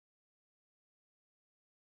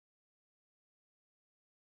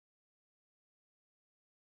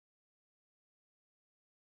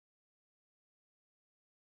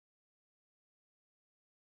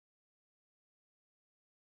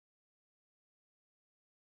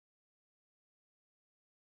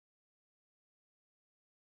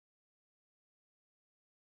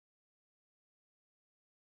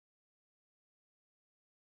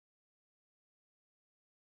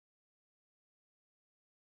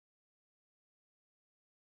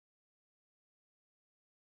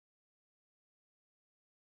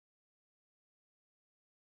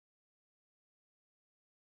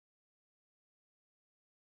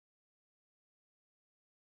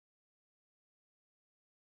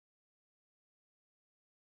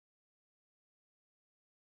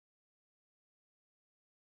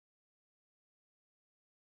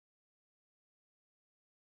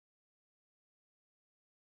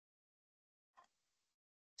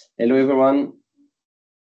Hello, everyone.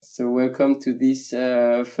 So welcome to this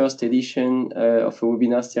first edition of a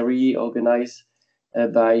webinar series organized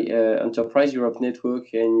by Enterprise Europe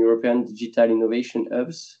Network and European Digital Innovation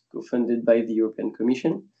Hubs, co-funded by the European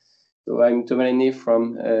Commission. So I'm Thomas Lenné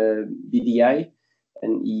from BDI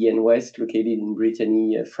and EEN West, located in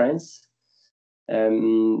Bretagne, France.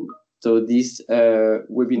 So this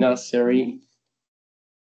webinar series,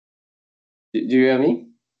 do you hear me?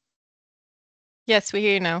 Yes, we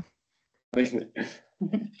hear you now. So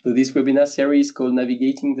this webinar series is called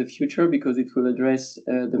Navigating the Future because it will address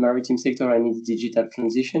the maritime sector and its digital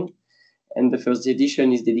transition. And the first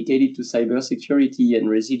edition is dedicated to cybersecurity and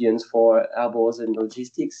resilience for harbors and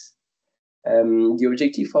logistics. The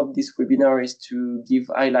objective of this webinar is to give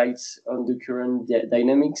highlights on the current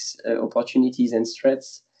dynamics, opportunities and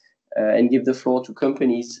threats, and give the floor to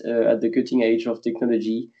companies at the cutting edge of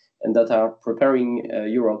technology and that are preparing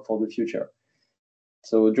Europe for the future.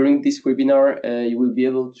 So during this webinar, you will be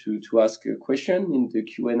able to ask a question in the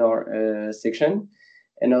Q&A section,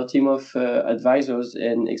 and our team of advisors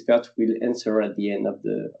and experts will answer at the end of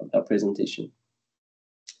the presentation.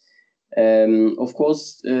 Of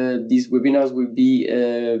course, these webinars will be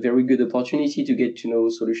a very good opportunity to get to know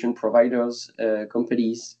solution providers,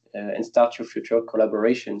 companies, and start your future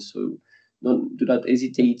collaboration. So do not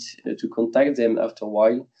hesitate to contact them after a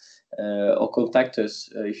while. Or contact us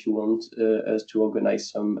if you want us to organize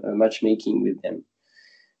some matchmaking with them.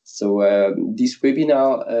 So this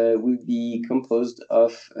webinar will be composed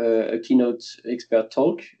of a keynote expert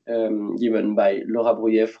talk given by Laura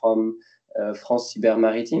Brouillet from France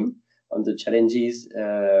Maritime on the challenges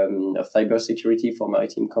of cybersecurity for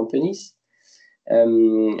maritime companies.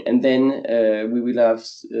 And then we will have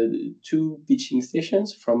two pitching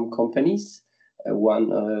sessions from companies. One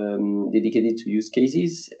dedicated to use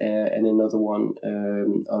cases and another one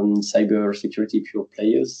on cybersecurity pure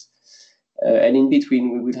players. And in between,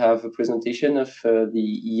 we will have a presentation of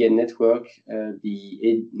the EEN network,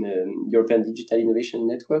 the European Digital Innovation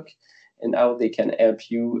Network, and how they can help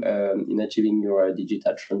you in achieving your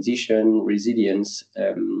digital transition, resilience,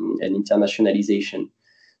 and internationalization.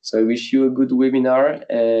 So I wish you a good webinar,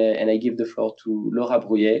 and I give the floor to Laura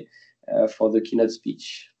Brouillet for the keynote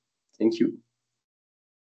speech. Thank you.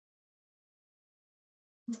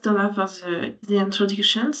 Thomas for the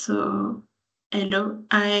introduction. So, hello,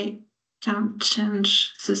 I can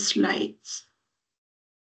change the slides.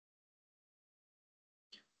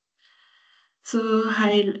 So,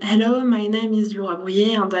 hello, my name is Laura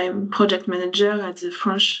Brouillet, and I'm project manager at the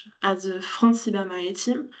France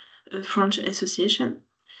Maritime, a French association.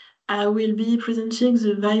 I will be presenting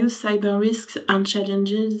the various cyber risks and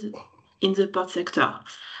challenges in the port sector.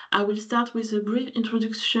 I will start with a brief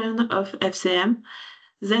introduction of FCM.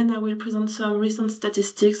 Then I will present some recent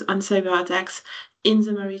statistics on cyber attacks in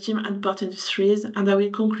the maritime and port industries, and I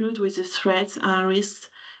will conclude with the threats and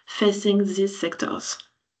risks facing these sectors.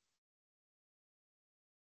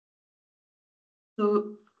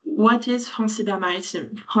 So, what is France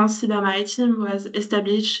Maritime? France Maritime was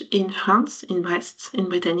established in France, in Brest, in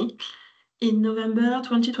Bretagne, in November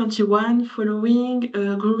 2021, following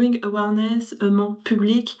a growing awareness among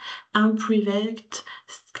public and private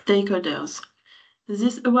stakeholders.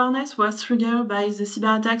 This awareness was triggered by the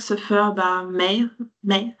cyber attack suffered by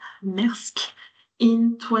Maersk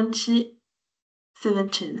in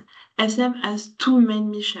 2017. SM has two main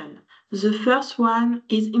missions. The first one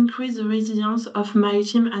is increase the resilience of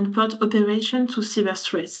maritime and port operations to cyber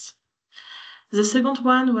threats. The second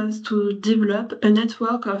one was to develop a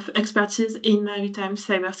network of expertise in maritime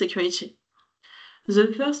cybersecurity.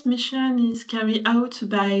 The first mission is carried out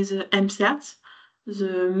by the MCERT,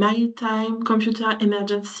 the Maritime Computer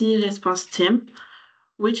Emergency Response Team,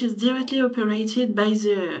 which is directly operated by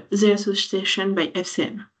the association by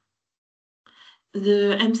FCM.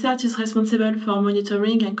 The MCERT is responsible for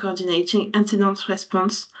monitoring and coordinating incident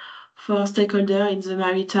response for stakeholders in the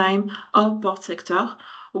maritime or port sector,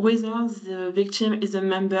 whether the victim is a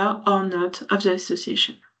member or not of the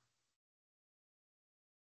association.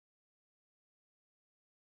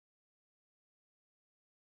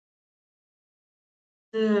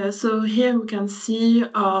 So here we can see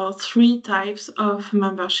three types of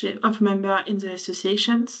member in the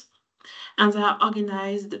associations, and they are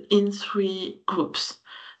organized in three groups.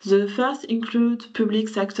 The first include public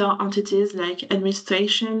sector entities like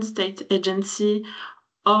administration, state agency,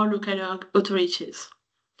 or local authorities.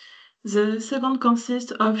 The second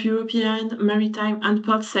consists of European maritime and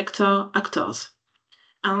port sector actors.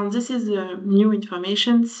 And this is new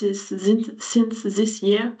information since this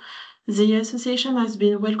year. The association has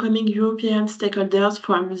been welcoming European stakeholders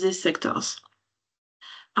from these sectors.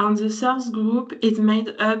 And the third group is made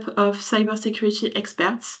up of cybersecurity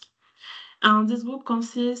experts. And this group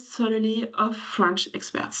consists solely of French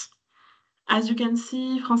experts. As you can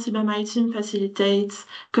see, France Maritime facilitates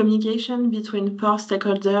communication between port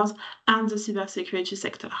stakeholders and the cybersecurity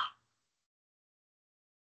sector.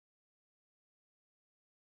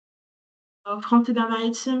 France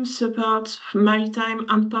Maritime supports maritime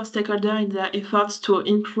and port stakeholders in their efforts to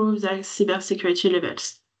improve their cybersecurity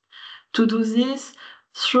levels. To do this,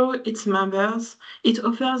 through its members, it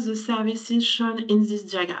offers the services shown in this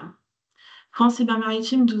diagram. France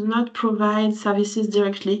Maritime does not provide services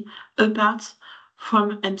directly apart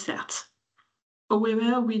from MCERT.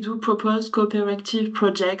 However, we do propose cooperative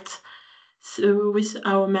projects with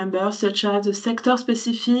our members, such as the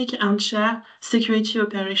sector-specific and shared security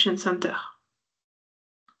operations center.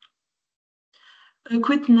 A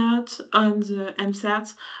quick note on the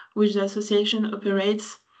MCERT, which the association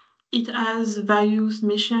operates. It has various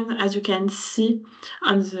missions, as you can see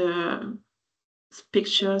on the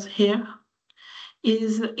pictures here,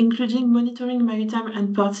 is including monitoring maritime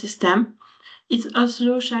and port system. It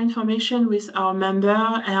also shares information with our member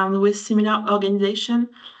and with similar organizations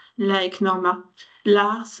like Norma.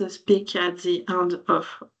 Lars speak at the end of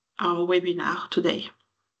our webinar today.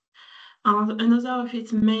 And another of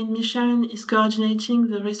its main mission is coordinating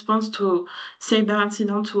the response to cyber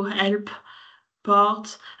incidents to help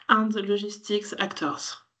port and logistics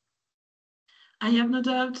actors. I have no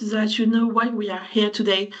doubt that you know why we are here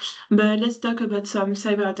today, but let's talk about some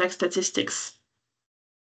cyber attack statistics.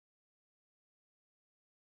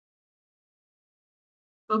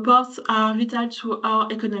 Ports are vital to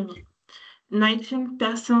our economy.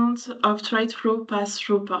 19% of trade flow pass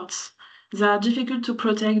through ports. They are difficult to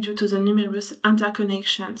protect due to the numerous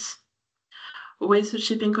interconnections with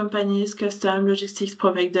shipping companies, custom logistics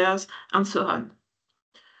providers, and so on.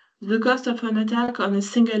 The cost of an attack on a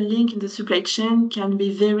single link in the supply chain can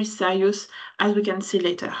be very serious, as we can see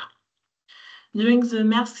later. During the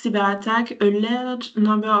Maersk cyber attack, a large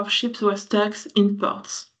number of ships were stuck in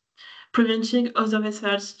ports, preventing other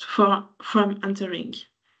vessels from entering.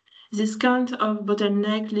 This kind of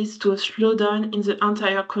bottleneck leads to a slowdown in the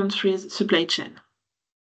entire country's supply chain.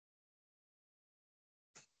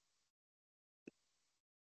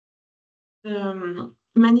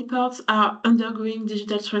 Many ports are undergoing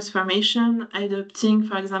digital transformation, adopting,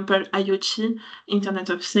 for example, IoT, Internet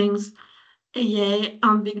of Things, AI,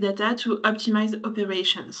 and big data to optimize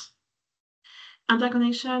operations.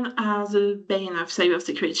 Interconnection are the bane of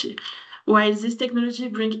cybersecurity. While this technology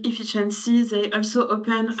brings efficiency, they also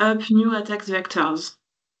open up new attack vectors.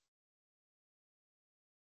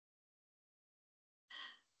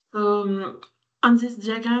 So, on these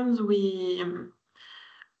diagrams, we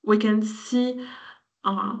can see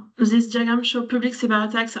this diagram shows public cyber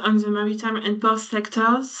attacks on the maritime and port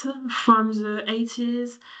sectors from the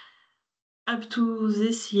 80s up to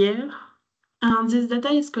this year. And this data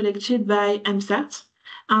is collected by MCERT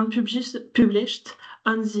and published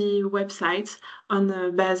on the website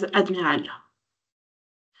on Base Admiral.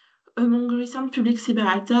 Among recent public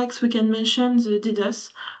cyber attacks, we can mention the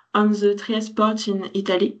DDoS on the Trieste port in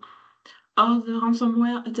Italy, or the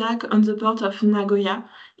ransomware attack on the port of Nagoya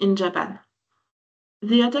in Japan.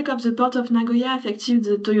 The attack of the port of Nagoya affected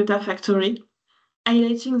the Toyota factory,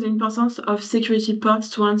 highlighting the importance of security ports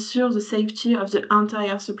to ensure the safety of the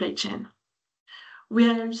entire supply chain.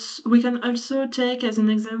 We can also take as an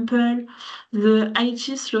example the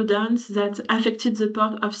IT slowdowns that affected the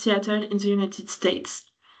port of Seattle in the United States.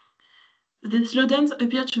 The slowdowns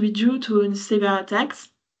appear to be due to cyber attacks,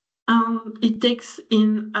 and it takes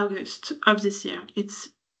in August of this year. It's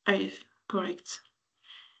correct.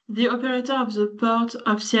 The operator of the port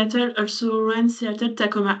of Seattle also runs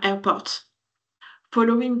Seattle-Tacoma Airport.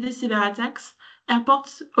 Following these cyber attacks,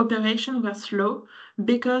 airport operations were slow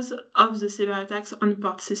because of the cyber attacks on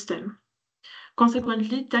port system.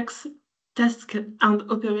 Consequently, tasks and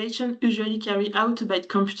operations usually carried out by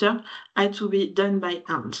computer had to be done by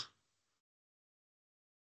hand.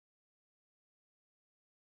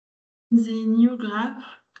 The new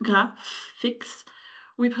graphics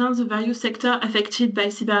represents the various sectors affected by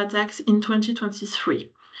cyber attacks in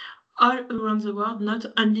 2023, all around the world, not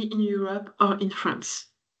only in Europe or in France.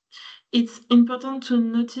 It's important to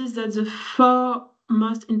notice that the 4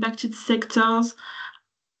 most impacted sectors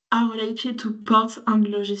are related to ports and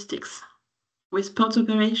logistics, with port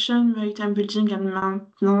operation, maritime building and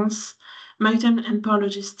maintenance, maritime and port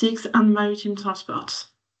logistics, and maritime transport.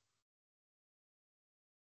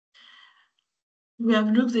 We have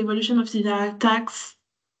looked at the evolution of cyber attacks.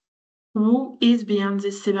 Who is behind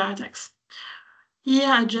these cyber attacks? Here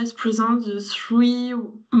I just present the three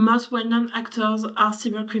most well-known actors are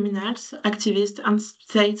cybercriminals, activists, and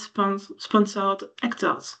state-sponsored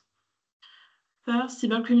actors. First,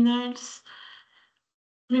 cybercriminals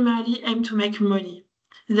primarily aim to make money.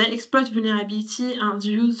 They exploit vulnerability and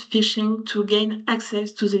use phishing to gain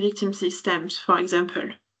access to the victim systems, for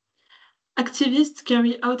example. Activists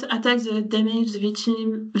carry out attacks that damage the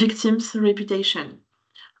victim's reputation.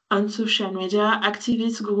 On social media,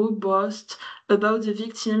 activist groups boast about the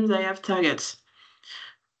victims they have targets.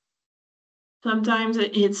 Sometimes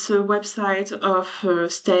it's a website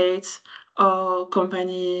of states or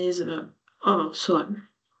companies or so on.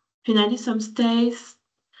 Finally, some states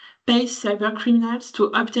pay cybercriminals to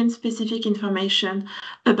obtain specific information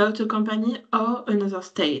about a company or another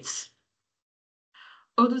state.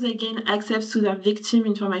 How do they gain access to their victim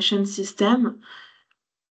information system?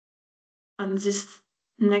 On this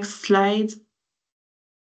next slide,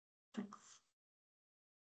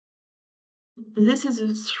 this is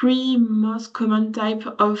the three most common type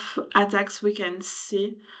of attacks we can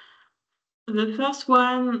see. The first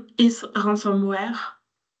one is ransomware.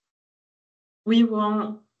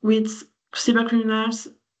 With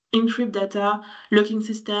cybercriminals encrypt data, locking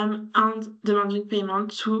system, and demanding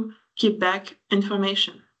payment to keep back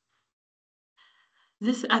information.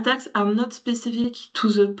 These attacks are not specific to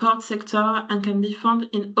the port sector and can be found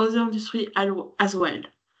in other industries as well.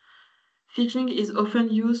 Phishing is often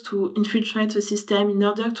used to infiltrate the system in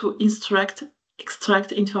order to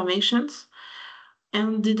extract information,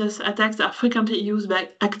 and DDoS attacks are frequently used by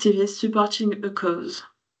activists supporting a cause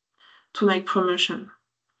to make promotion.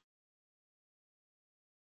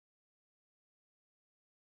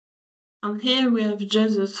 And here we have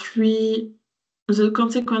just the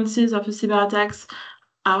consequences of a cyber attacks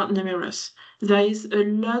are numerous. There is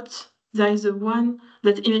the one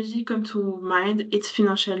that immediately comes to mind, it's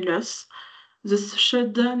financial loss. The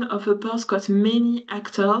shutdown of a port costs many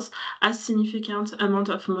actors a significant amount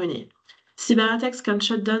of money. Cyber attacks can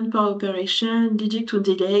shut down port operation, leading to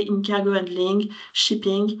delay in cargo handling,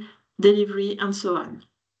 shipping, delivery, and so on.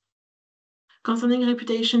 Concerning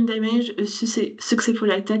reputation damage, a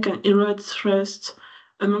successful attack can erode trust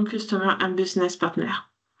among customer and business partner.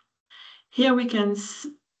 Here we can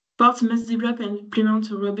ports must develop and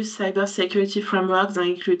implement a robust cybersecurity framework that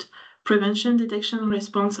include prevention, detection,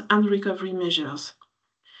 response, and recovery measures.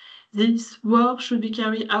 This work should be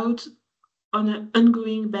carried out on an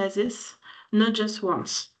ongoing basis, not just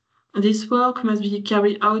once. This work must be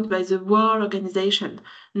carried out by the whole organization,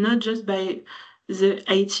 not just by the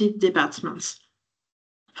IT departments.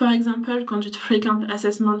 For example, conduct frequent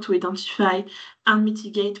assessment to identify and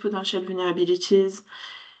mitigate potential vulnerabilities,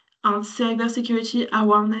 and cybersecurity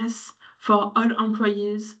awareness for all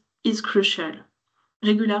employees is crucial.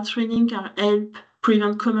 Regular training can help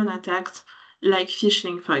prevent common attacks like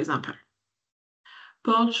phishing, for example.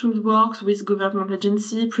 Port should work with government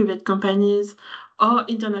agencies, private companies, or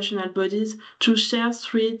international bodies to share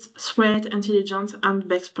threat intelligence and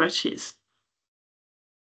best practice.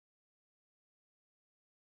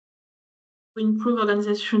 To improve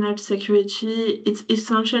organizational security, it's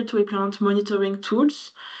essential to implement monitoring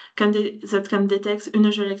tools that can detect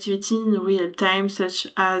unusual activity in real time, such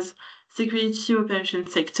as Security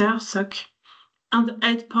Operations Sector, SOC, and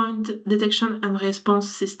Endpoint Detection and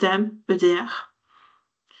Response System, EDR.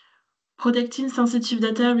 Protecting sensitive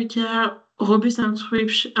data requires robust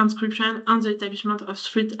encryption and the establishment of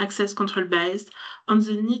strict access control based on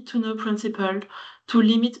the need-to-know principle to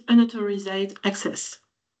limit unauthorized access.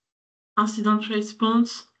 Incident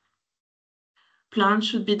response plans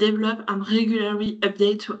should be developed and regularly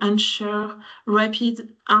updated to ensure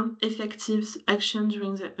rapid and effective action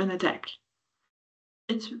during an attack.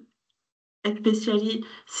 Especially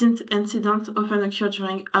since incidents often occur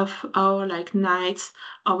during off-hour like nights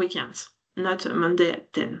or weekends, not Monday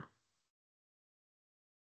at 10.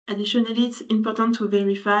 Additionally, it's important to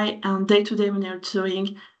verify and day-to-day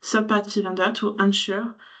monitoring third-party vendors to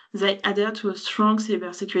ensure they adhere to a strong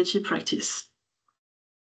cybersecurity practice.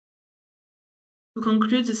 To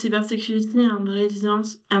conclude, the cybersecurity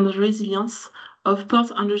and resilience of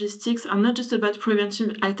ports and logistics are not just about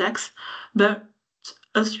preventing attacks, but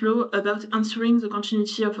also about ensuring the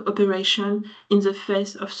continuity of operation in the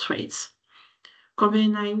face of threats.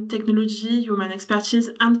 Combining technology, human expertise,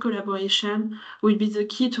 and collaboration will be the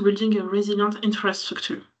key to building a resilient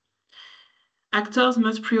infrastructure. Actors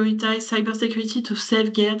must prioritize cybersecurity to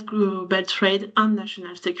safeguard global trade and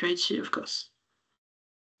national security, of course.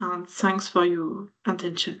 And thanks for your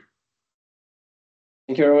attention.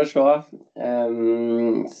 Thank you very much, Laura.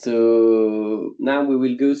 So now we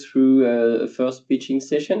will go through a first pitching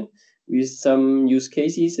session with some use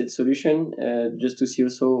cases and solution, just to see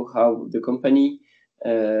also how the company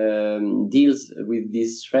deals with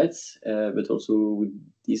these threats, but also with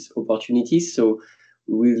these opportunities. So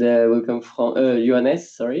we'll welcome from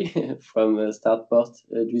Johannes, sorry, from Startport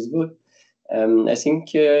Duisburg. I think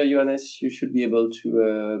Johannes, you should be able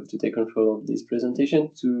to take control of this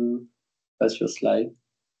presentation to pass your slide.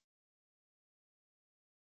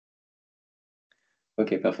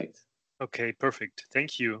 Okay, perfect. Okay, perfect.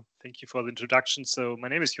 Thank you. Thank you for the introduction. So my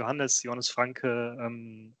name is Johannes Franke.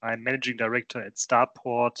 I'm Managing Director at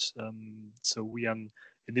Startport. So we are an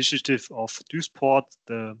initiative of Duisport,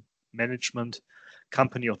 the management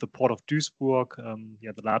company of the Port of Duisburg,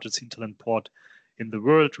 the largest hinterland port in the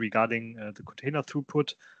world regarding the container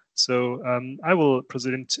throughput. So I will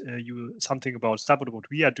present you something about Startport, what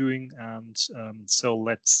we are doing, and so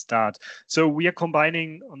let's start. So we are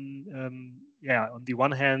combining on the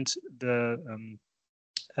one hand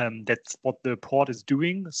that's what the port is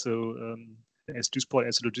doing. So as Duisport,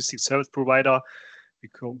 as a logistics service provider,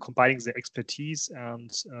 we're combining the expertise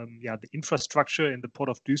and the infrastructure in the Port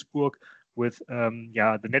of Duisburg with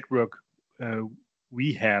the network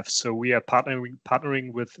we have. So we are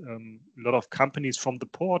partnering with a lot of companies from the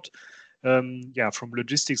port, from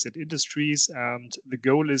logistics and industries, and the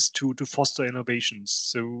goal is to foster innovations.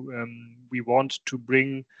 So we want to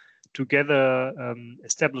bring together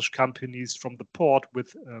established companies from the port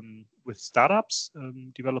with startups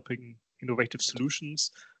developing innovative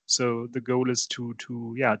solutions. So the goal is to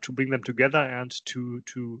bring them together and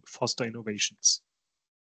to foster innovations.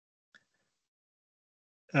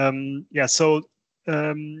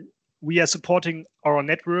 We are supporting our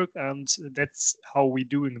network, and that's how we're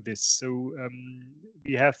doing this. So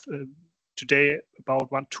we have today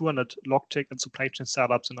about 200 logtech and supply chain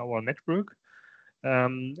startups in our network,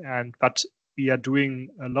 but we are doing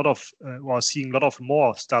a lot of, seeing a lot of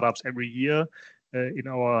more startups every year in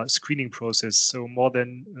our screening process. So more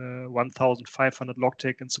than 1,500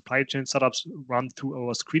 logtech and supply chain startups run through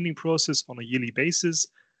our screening process on a yearly basis.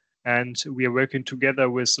 And we are working together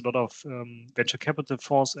with a lot of venture capital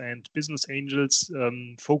funds and business angels,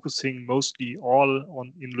 focusing mostly all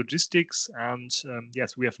in logistics. And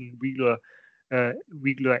yes, we have a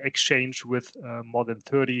regular exchange with more than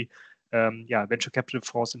 30 venture capital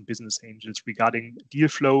funds and business angels regarding deal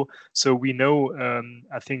flow. So we know,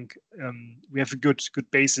 I think we have a good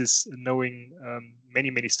basis knowing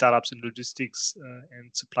many startups in logistics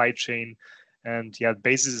and supply chain. And the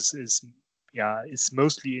basis is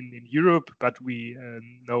mostly in Europe, but we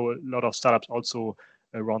know a lot of startups also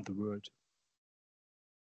around the world.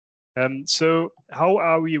 So how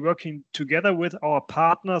are we working together with our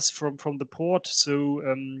partners from the port? So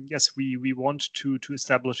yes, we want to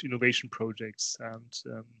establish innovation projects, and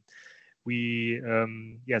we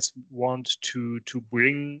want to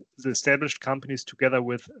bring the established companies together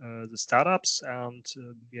with the startups. And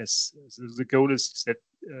yes, the goal is that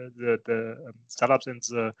the startups and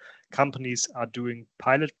the companies are doing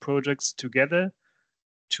pilot projects together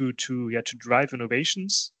to drive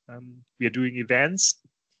innovations. We are doing events,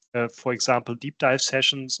 for example, deep dive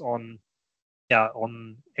sessions on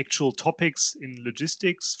actual topics in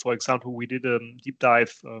logistics. For example, we did a deep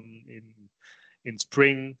dive in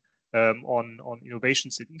spring on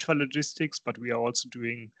innovations in intralogistics, but we are also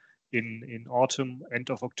doing in autumn, end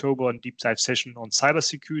of October, a deep dive session on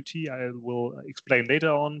cybersecurity. I will explain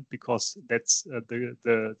later on because that's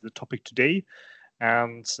the topic today.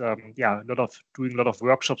 And doing a lot of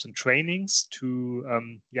workshops and trainings to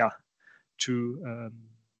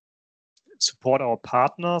support our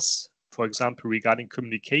partners, for example, regarding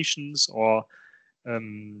communications or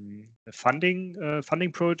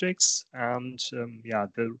funding projects. And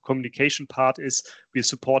the communication part is we're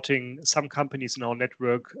supporting some companies in our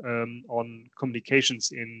network on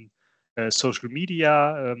communications in social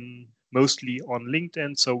media, mostly on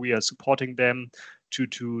LinkedIn. So we are supporting them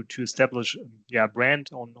to establish brand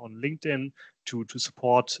on LinkedIn, to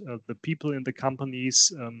support the people in the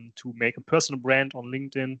companies, to make a personal brand on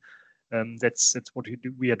LinkedIn. That's what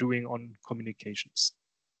we are doing on communications.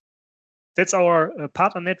 That's our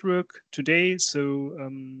partner network today. So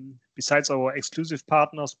besides our exclusive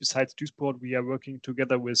partners, besides Duisport, we are working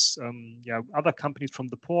together with other companies from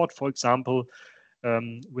the port. For example,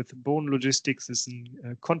 with Bone Logistics is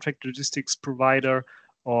a contract logistics provider,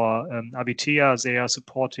 or Abitea. They are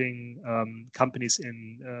supporting companies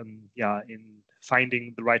in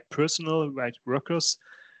finding the right personnel, right workers.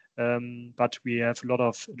 But we have a lot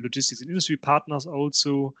of logistics and industry partners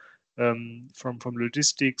also. From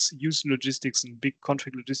logistics, use logistics, and big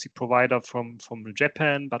contract logistic provider from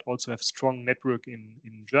Japan, but also have strong network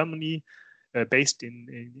in Germany. based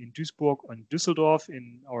in Duisburg and Düsseldorf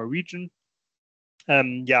in our region.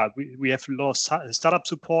 Yeah, we have a lot of startup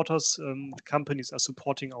supporters. The companies are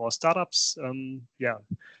supporting our startups.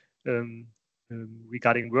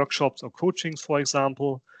 Regarding workshops or coachings, for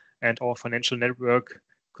example, and our financial network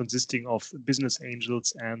consisting of business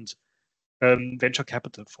angels and venture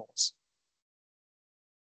capital funds.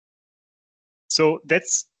 So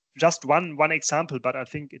that's just one example, but I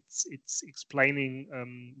think it's explaining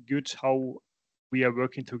good how we are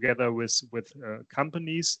working together with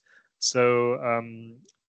companies. So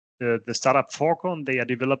the startup Forcon, they are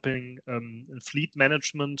developing a fleet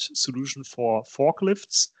management solution for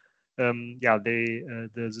forklifts.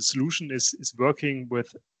 The solution is working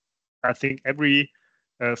with, I think, every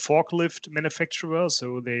forklift manufacturer.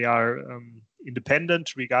 So they are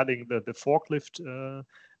independent regarding the forklift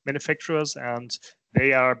manufacturers, and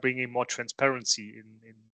they are bringing more transparency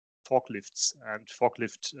in forklifts and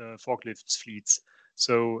forklifts fleets.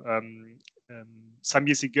 So some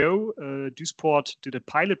years ago, Duisburg did a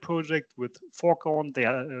pilot project with Forcon.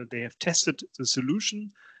 They have tested the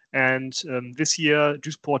solution, and this year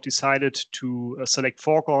Duisburg decided to select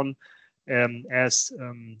Forcon as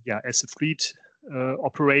a fleet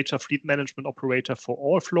operator, fleet management operator for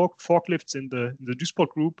all forklifts in the Duisburg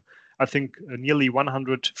group. I think nearly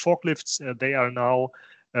 100 forklifts. They are now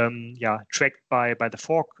tracked by the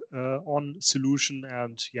Forcon solution,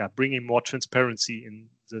 and bringing more transparency in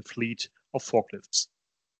the fleet of forklifts.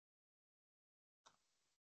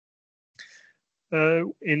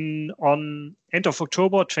 On end of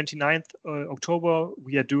October, 29th October,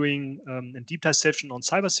 we are doing a deep dive session on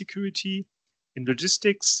cybersecurity in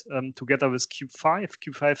logistics together with Cube5.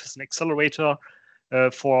 Cube5 is an accelerator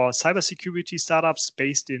for cybersecurity startups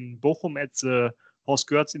based in Bochum at the Horst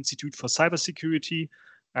Goertz Institute for Cybersecurity.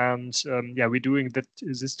 And we're doing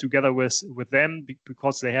this together with them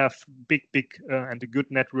because they have big and a good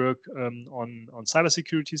network on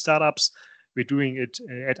cybersecurity startups. We're doing it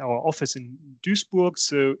at our office in Duisburg.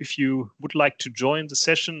 So if you would like to join the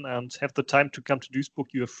session and have the time to come to Duisburg,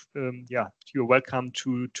 you're welcome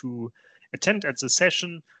to attend at the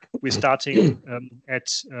session. We're starting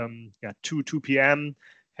at 2 p.m.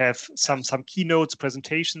 Have some keynotes,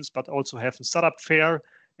 presentations, but also have a startup fair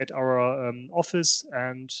at our office,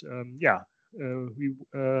 and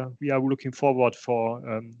we are looking forward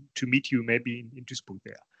to meet you maybe in Duisburg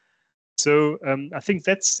there. So I think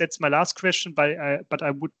that's my last question, but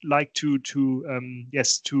I would like to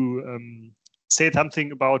say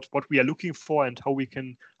something about what we are looking for and how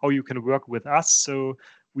you can work with us. So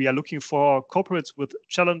we are looking for corporates with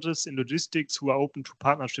challenges in logistics who are open to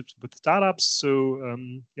partnerships with startups. So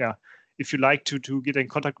if you like to get in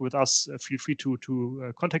contact with us, feel free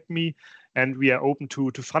to contact me. And we are open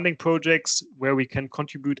to funding projects where we can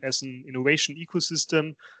contribute as an innovation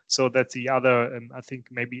ecosystem. So that's the other, I think,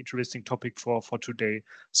 maybe interesting topic for today.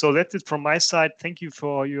 So that's it from my side. Thank you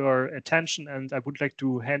for your attention. And I would like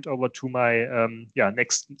to hand over to my the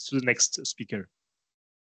next speaker.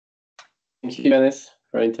 Thank you, Johannes.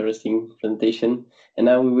 Very interesting presentation. And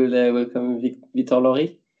now we will welcome Victor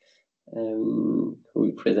Laurie, who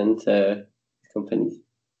will present companies.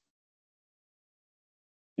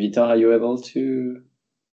 Victor, are you able to?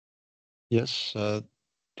 Yes.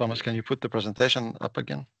 Thomas, can you put the presentation up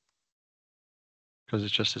again? Because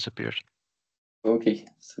it just disappeared. Okay,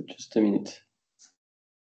 so just a minute.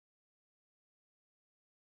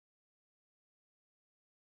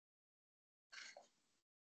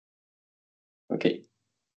 Okay.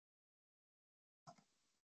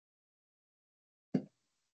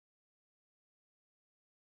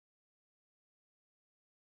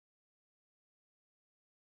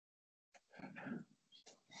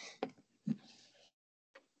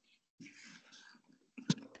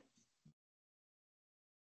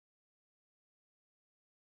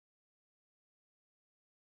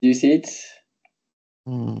 Do you see it?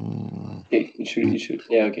 Okay, it should.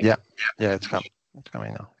 Yeah, okay. Yeah, it's coming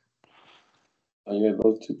now. Are you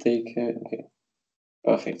able to take? Okay,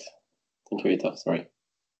 perfect. Thank you, Victor. Sorry.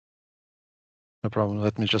 No problem.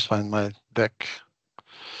 Let me just find my deck.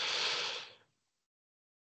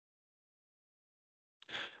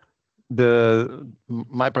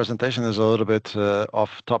 My presentation is a little bit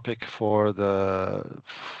off topic for the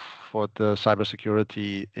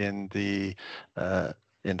cybersecurity in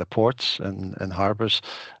the ports and harbors,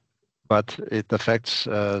 but it affects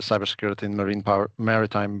cybersecurity in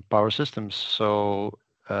maritime power systems, so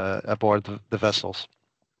aboard the vessels.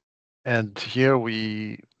 And here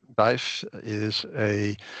DIVE is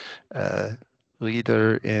a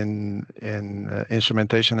leader in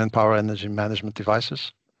instrumentation and power energy management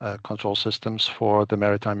devices, control systems for the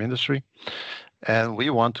maritime industry. And we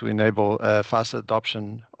want to enable fast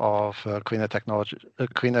adoption of cleaner technology,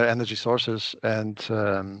 cleaner energy sources, and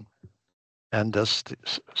thus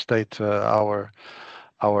state our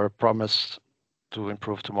promise to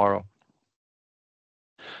improve tomorrow.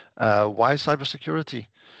 Why cybersecurity?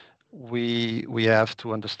 We have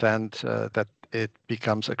to understand that it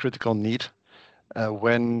becomes a critical need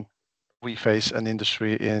when we face an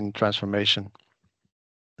industry in transformation.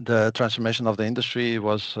 The transformation of the industry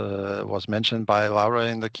was mentioned by Laura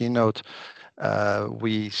in the keynote.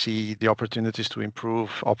 We see the opportunities to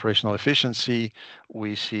improve operational efficiency.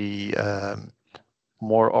 We see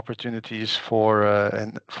more opportunities for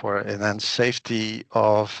enhanced safety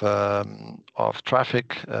of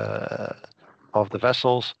traffic of the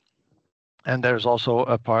vessels. And there's also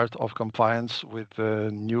a part of compliance with the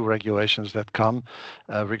new regulations that come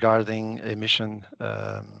regarding emission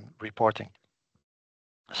reporting.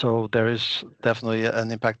 So there is definitely an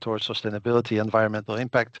impact towards sustainability, environmental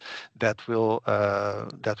impact that will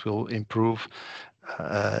improve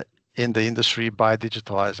in the industry by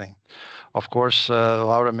digitalizing. Of course,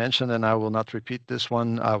 Laura mentioned, and I will not repeat this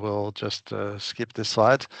one, I will just skip this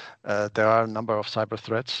slide. There are a number of cyber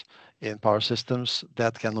threats in power systems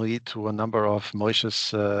that can lead to a number of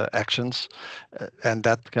malicious actions, and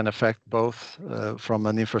that can affect both from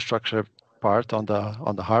an infrastructure part on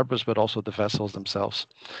the harbors, but also the vessels themselves.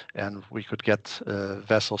 And we could get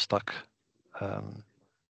vessels stuck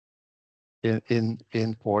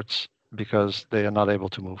in ports because they are not able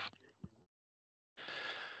to move.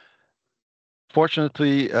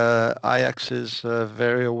 Fortunately, IAX is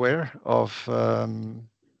very aware of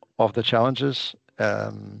the challenges.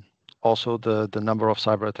 Also, the number of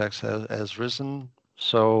cyber attacks has risen.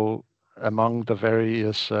 So among the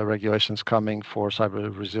various regulations coming for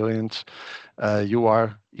cyber resilience,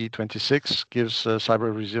 UR E26 gives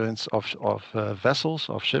cyber resilience of vessels,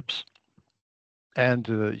 of ships. And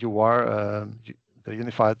UR, the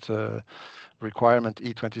unified requirement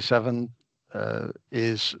E27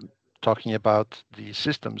 is talking about the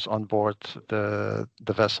systems on board the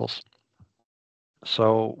vessels.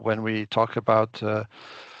 So when we talk about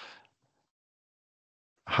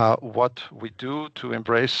what we do to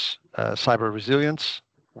embrace cyber resilience,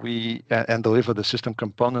 and deliver the system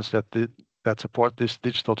components that support this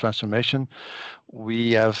digital transformation,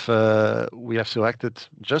 we have selected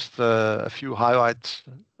just a few highlight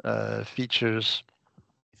features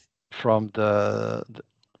from that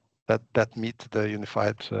meet the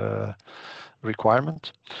unified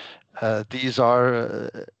requirement. These are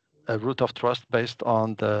a root of trust based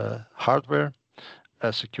on the hardware,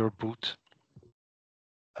 a secure boot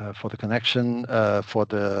for the connection, for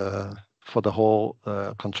the whole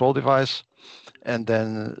control device, and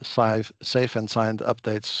then safe and signed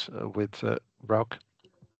updates with RAUC.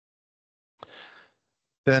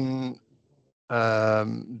 Then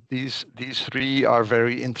these three are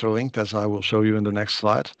very interlinked, as I will show you in the next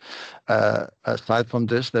slide. Aside from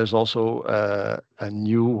this, there's also a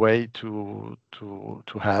new way to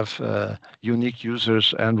have unique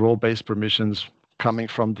users and role-based permissions coming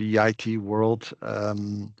from the IT world,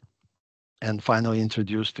 and finally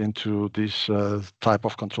introduced into this type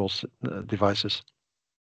of control devices.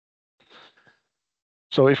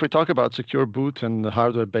 So if we talk about secure boot and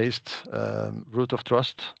hardware-based root of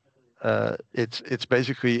trust, it's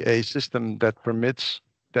basically a system that permits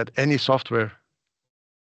that any software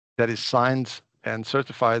that is signed and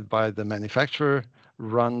certified by the manufacturer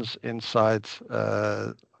runs inside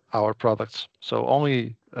our products. So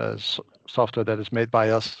only software that is made by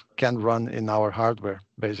us can run in our hardware.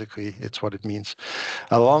 Basically, it's what it means.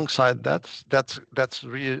 Alongside that's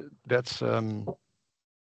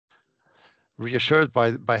reassured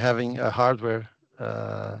by having a hardware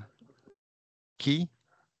key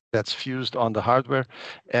that's fused on the hardware,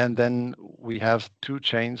 and then we have two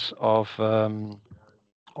chains of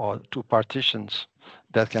or two partitions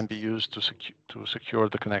that can be used to secure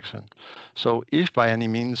the connection. So if by any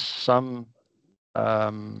means some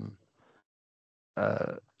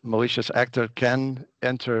malicious actor can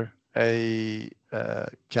enter the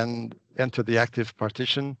active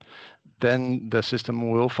partition, then the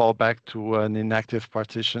system will fall back to an inactive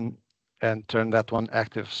partition and turn that one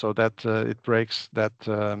active, so that it breaks that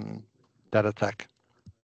attack.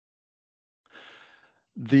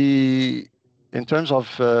 In terms of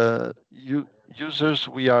users,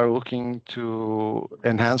 we are looking to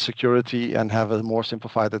enhance security and have a more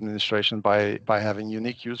simplified administration by having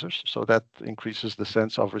unique users. So that increases the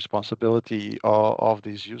sense of responsibility of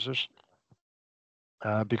these users,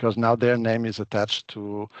 because now their name is attached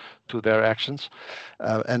to their actions,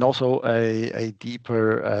 and also a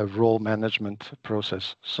deeper role management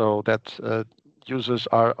process. So that users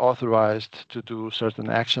are authorized to do certain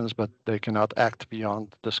actions, but they cannot act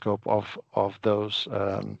beyond the scope of those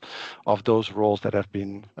roles that have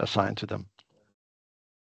been assigned to them.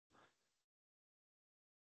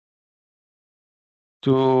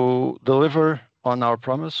 To deliver on our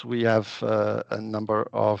promise, we have a number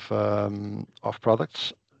of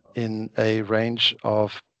products in a range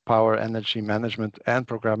of power, energy management, and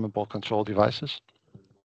programmable control devices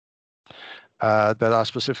that are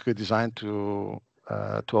specifically designed to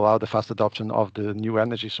allow the fast adoption of the new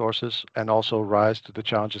energy sources and also rise to the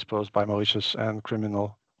challenges posed by malicious and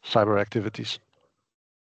criminal cyber activities.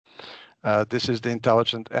 This is the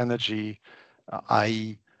Intelligent Energy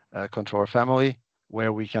IE controller family,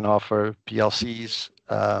 where we can offer PLCs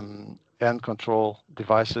and control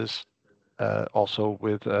devices, also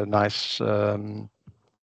with a nice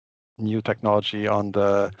new technology on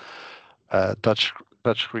the touch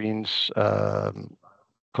screens,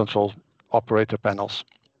 control operator panels.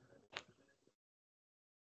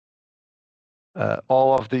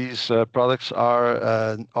 All of these products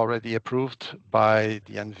are already approved by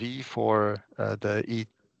the NV for the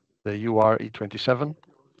UR E27,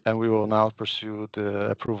 and we will now pursue the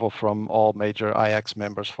approval from all major IX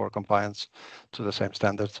members for compliance to the same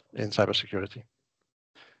standards in cybersecurity.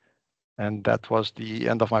 And that was the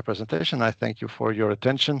end of my presentation. I thank you for your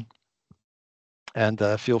attention, and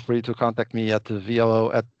feel free to contact me at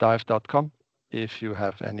vlo@dive.com if you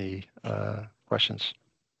have any questions.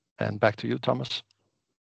 And back to you, Thomas.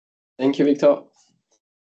 Thank you, Victor.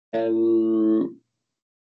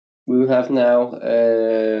 We will have now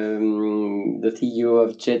the CEO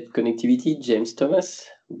of Jet Connectivity, James Thomas,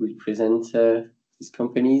 who will present his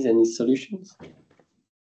companies and his solutions.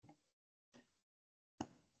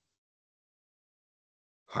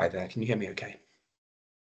 Hi there, can you hear me okay?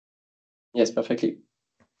 Yes, perfectly.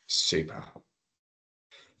 Super.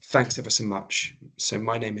 Thanks ever so much. So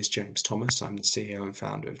my name is James Thomas. I'm the CEO and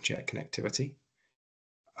founder of Jet Connectivity.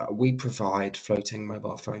 We provide floating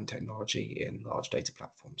mobile phone technology in large data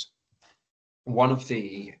platforms. One of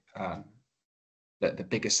the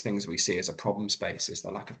biggest things we see as a problem space is the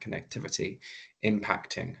lack of connectivity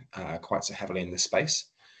impacting quite so heavily in this space.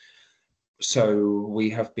 So we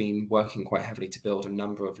have been working quite heavily to build a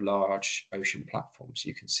number of large ocean platforms.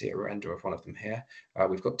 You can see a render of one of them here.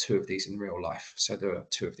 We've got 2 of these in real life, so there are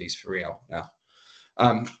 2 of these for real now.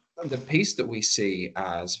 The piece that we see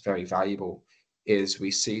as very valuable is we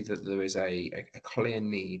see that there is a clear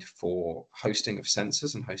need for hosting of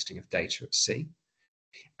sensors and hosting of data at sea.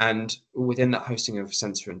 And within that hosting of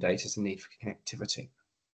sensor and data is the need for connectivity.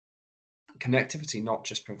 Connectivity not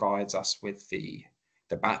just provides us with the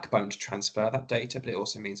backbone to transfer that data, but it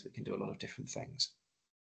also means we can do a lot of different things.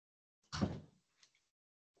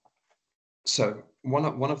 So one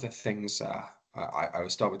of the things I will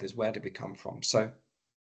start with is, where did we come from? So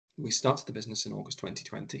we started the business in August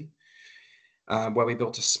 2020, where we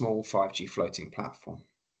built a small 5G floating platform.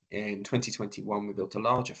 In 2021, we built a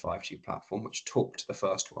larger 5G platform, which talked the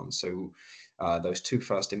first one. So those 2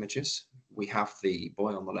 first images, we have the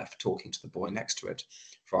boy on the left talking to the boy next to it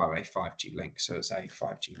via a 5G link. So it's a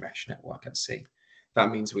 5G mesh network at sea.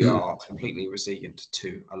 That means we are completely resilient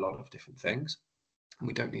to a lot of different things. And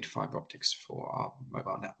we don't need fiber optics for our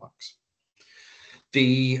mobile networks.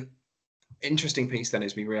 The interesting piece then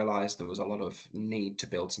is we realized there was a lot of need to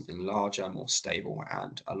build something larger, more stable,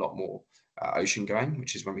 and a lot more ocean going,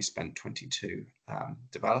 which is when we spent 22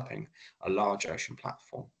 developing a large ocean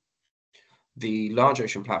platform. The large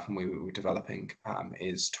ocean platform we were developing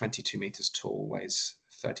is 22 meters tall, weighs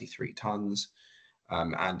 33 tons,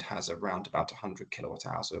 and has around about 100 kilowatt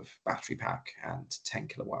hours of battery pack and 10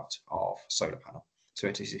 kilowatt of solar panel. So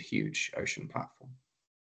it is a huge ocean platform.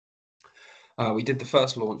 We did the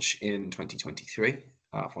first launch in 2023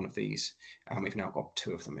 of one of these, and we've now got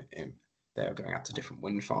 2 of them in. They're going out to different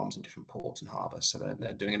wind farms and different ports and harbors. So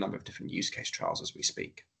they're doing a number of different use case trials as we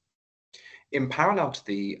speak. In parallel to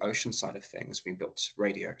the ocean side of things, we built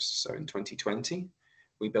radios. So in 2020,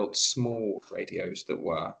 we built small radios that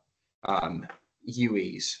were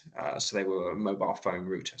UEs. So they were mobile phone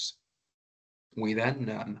routers. We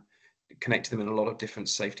then connected them in a lot of different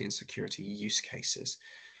safety and security use cases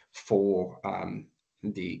for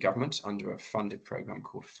the government under a funded program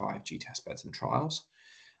called 5G Testbeds and Trials,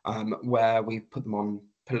 where we put them on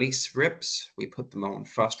police RIBs, we put them on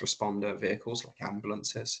first responder vehicles like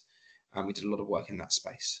ambulances, and we did a lot of work in that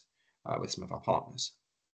space with some of our partners.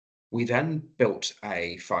 We then built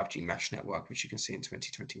a 5G mesh network, which you can see in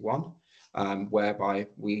 2021, whereby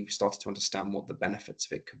we started to understand what the benefits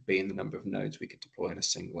of it could be and the number of nodes we could deploy in a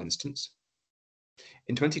single instance.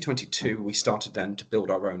 In 2022, we started then to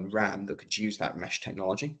build our own RAN that could use that mesh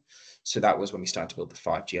technology. So that was when we started to build the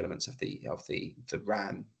 5G elements of the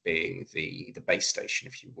RAN being the base station,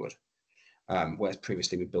 if you would, whereas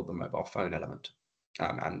previously we built the mobile phone element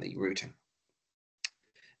and the routing.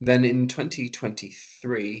 Then in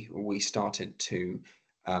 2023, we started to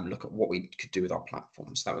look at what we could do with our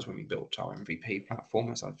platforms. That was when we built our MVP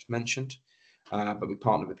platform, as I've mentioned, but we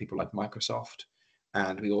partnered with people like Microsoft,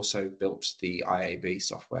 and we also built the IAB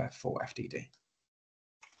software for FDD.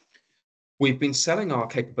 We've been selling our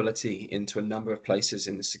capability into a number of places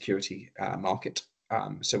in the security market.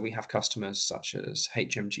 So we have customers such as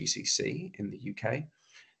HMGCC in the UK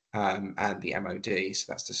and the MOD, so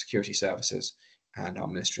that's the security services, and our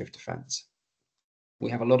Ministry of Defence. We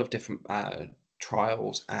have a lot of different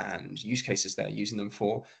trials and use cases they're using them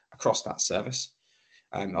for across that service.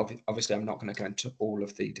 Obviously, I'm not going to go into all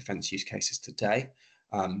of the defence use cases today,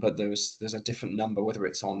 but there's a different number, whether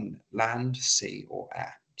it's on land, sea, or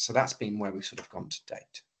air. So that's been where we've sort of gone to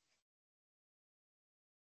date.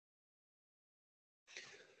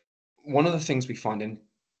 One of the things we find in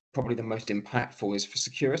probably the most impactful is for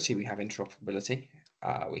security, we have interoperability,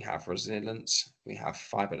 we have resilience, we have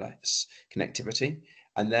fiberless connectivity,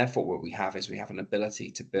 and therefore what we have is we have an ability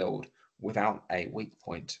to build without a weak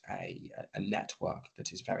point, a network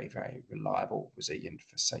that is very, very reliable, resilient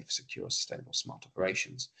for safe, secure, sustainable, smart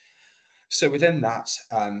operations. So within that,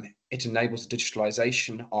 it enables the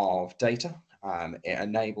digitalization of data. It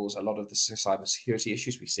enables a lot of the cybersecurity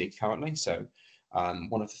issues we see currently. So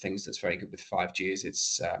one of the things that's very good with 5G is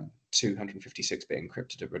it's 256-bit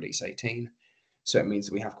encrypted at release 18. So it means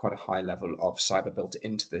that we have quite a high level of cyber built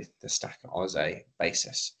into the stack as a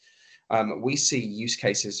basis. We see use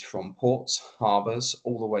cases from ports, harbors,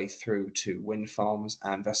 all the way through to wind farms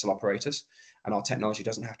and vessel operators. And our technology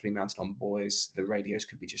doesn't have to be mounted on buoys. The radios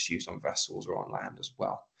could be just used on vessels or on land as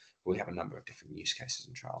well. We have a number of different use cases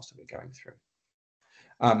and trials that we're going through.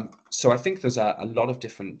 So I think there's a lot of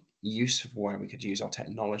different use of where we could use our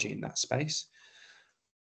technology in that space.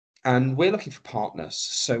 And we're looking for partners.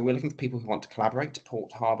 So we're looking for people who want to collaborate,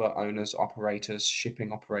 port, harbor owners, operators,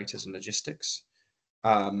 shipping operators, and logistics.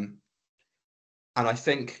 And I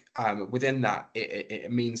think within that,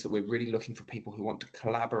 it means that we're really looking for people who want to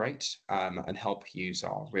collaborate and help use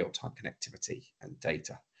our real-time connectivity and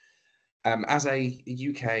data. As a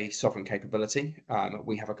UK sovereign capability,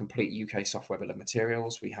 we have a complete UK software bill of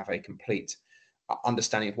materials. We have a complete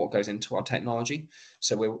understanding of what goes into our technology.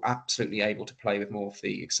 So we're absolutely able to play with more of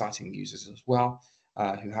the exciting users as well,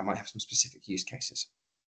 who might have some specific use cases.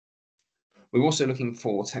 We're also looking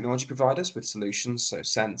for technology providers with solutions, so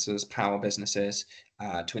sensors, power businesses,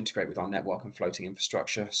 to integrate with our network and floating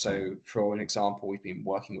infrastructure. So for an example, we've been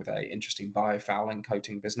working with an interesting biofouling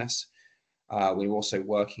coating business. We're also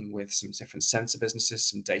working with some different sensor businesses,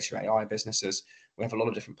 some data AI businesses. We have a lot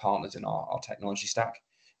of different partners in our technology stack,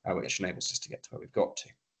 which enables us to get to where we've got to.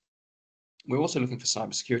 We're also looking for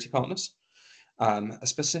cybersecurity partners.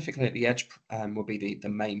 Specifically at the edge will be the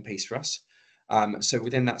main piece for us. So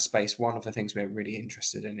within that space, one of the things we're really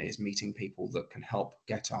interested in is meeting people that can help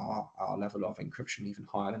get our level of encryption even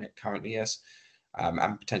higher than it currently is,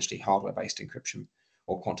 and potentially hardware-based encryption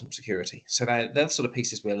or quantum security. So they're the sort of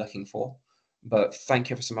pieces we're looking for. But thank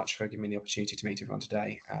you ever so much for giving me the opportunity to meet everyone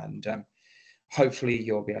today. And hopefully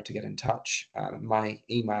you'll be able to get in touch. My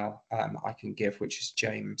email I can give, which is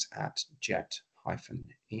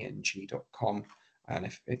james@jet-eng.com. And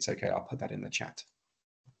if it's okay, I'll put that in the chat.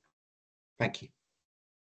 Thank you.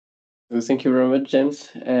 So thank you very much, James.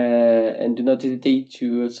 And do not hesitate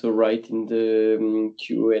to also write in the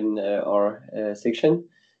Q&R section.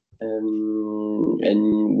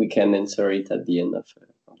 And we can answer it at the end of the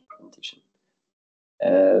presentation.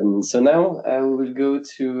 So now we will go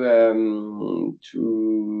to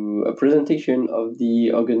a presentation of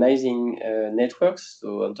the organizing networks,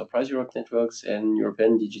 so Enterprise Europe networks and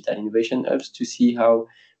European Digital Innovation Hubs, to see how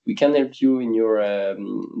we can help you in your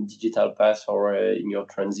digital path or in your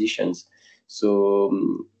transitions. So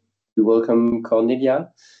we welcome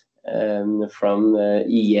Cornelia from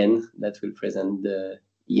EEN that will present the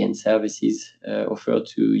EEN services offered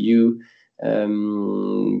to you,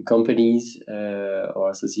 companies or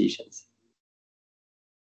associations.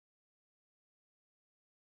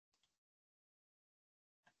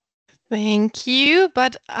 Thank you,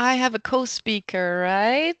 but I have a co-speaker,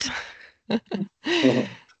 right?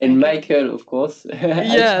 And Michael, of course.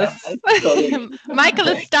 Yes. Michael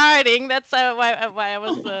is starting. That's why I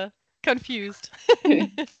was confused.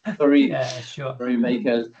 Sorry. Yeah, sure. Sorry,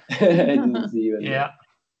 Michael. I didn't see you. Yeah.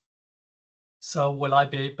 So will I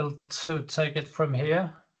be able to take it from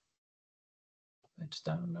here? It's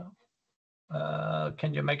down now.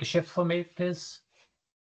 Can you make a shift for me, please?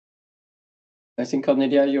 I think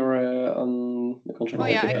Cornelia, you're on the control. Oh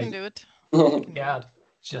yeah, I can do it. Yeah,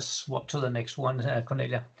 just swap to the next one,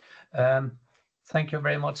 Cornelia. Thank you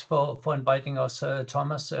very much for inviting us,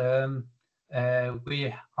 Thomas.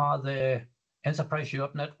 We are the Enterprise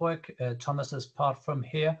Europe Network. Thomas is part from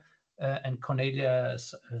here, and Cornelia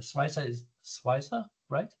Schweizer,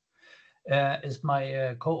 right? Is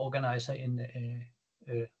my co-organizer in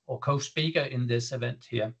or co-speaker in this event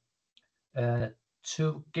here.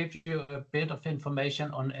 To give you a bit of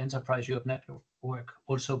information on Enterprise Europe Network,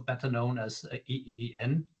 also better known as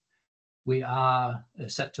EEN. We are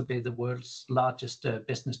set to be the world's largest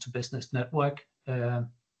business-to-business network,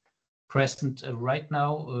 present right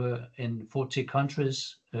now in 40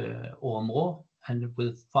 countries or more, and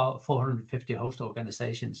with 450 host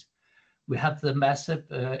organizations. We have the massive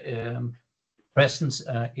presence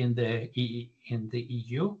in the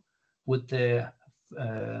EU, with the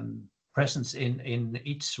presence in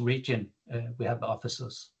each region. We have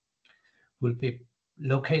offices. We'll be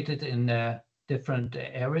located in different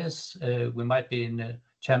areas. We might be in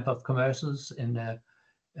Chamber of Commerce, in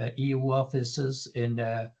EU offices, in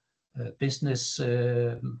business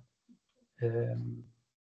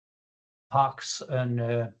parks,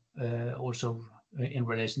 and also in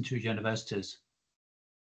relation to universities.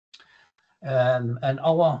 And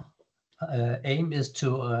our aim is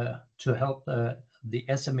to help the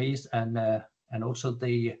SMEs and also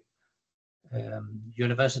the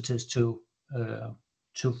universities to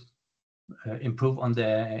improve on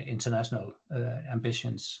their international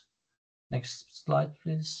ambitions. Next slide,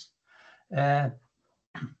 please.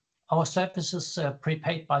 Our services are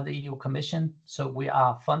prepaid by the EU Commission, so we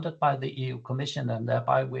are funded by the EU Commission, and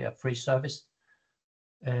thereby we are free service.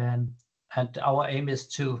 And our aim is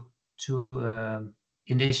to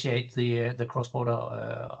initiate the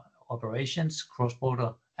cross-border operations,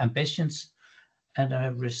 cross-border ambitions, and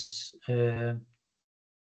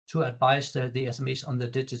to advise the SMEs on the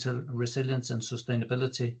digital resilience and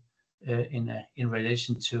sustainability in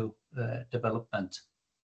relation to development.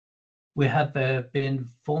 We have been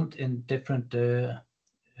formed in different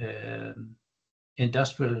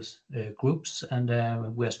industrial groups,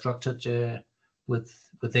 and we are structured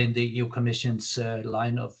within the EU Commission's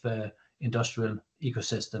line of industrial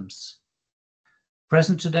ecosystems.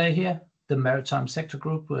 Present today here, the Maritime sector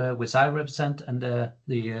group, which I represent, and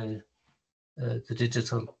the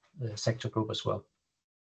digital sector group as well.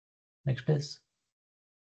 Next, please.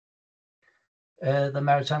 The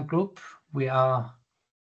Maritime group, we are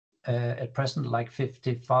at present like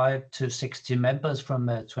 55 to 60 members from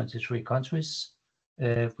 23 countries.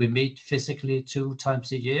 We meet physically 2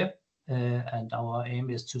 times a year, and our aim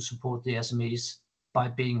is to support the SMEs by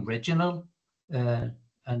being regional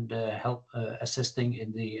and help assisting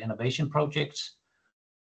in the innovation projects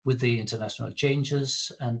with the international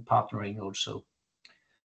changes and partnering also.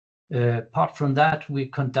 Apart from that, we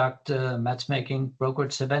conduct matchmaking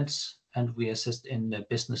brokerage events, and we assist in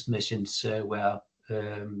business missions where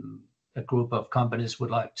a group of companies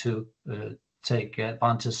would like to take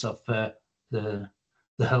advantage of the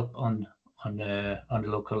help on a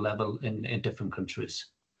local level in different countries.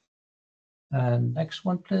 Next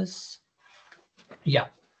one, please. Yeah,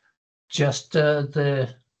 just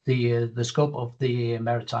the scope of the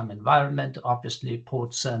maritime environment. Obviously,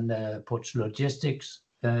 ports and ports logistics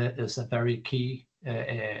is a very key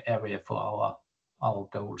area for our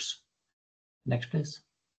goals. Next, please.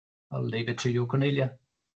 I'll leave it to you, Cornelia.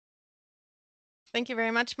 Thank you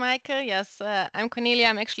very much, Michael. Yes, I'm Cornelia.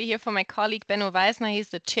 I'm actually here for my colleague, Benno Weisner. He's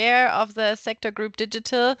the chair of the sector group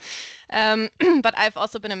Digital. But I've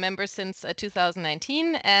also been a member since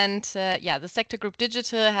 2019. And yeah, the sector group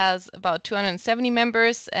Digital has about 270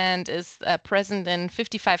 members and is present in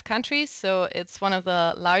 55 countries. So it's one of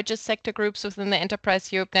the largest sector groups within the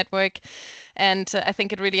Enterprise Europe network. And I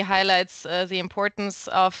think it really highlights the importance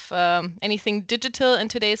of anything digital in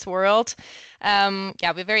today's world.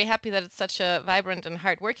 Yeah, we're very happy that it's such a vibrant and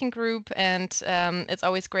hardworking group, and it's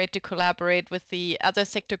always great to collaborate with the other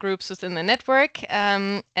sector groups within the network.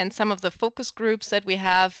 And some of the focus groups that we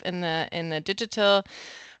have in the digital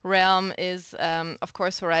realm is, of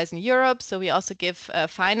course, Horizon Europe. So we also give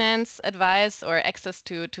finance advice, or access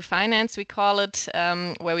to finance, we call it,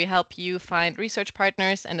 where we help you find research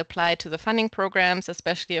partners and apply to the funding programs,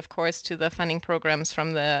 especially, of course, to the funding programs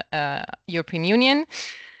from the European Union.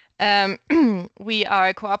 We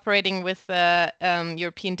are cooperating with the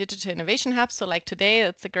European Digital Innovation Hub. So like today,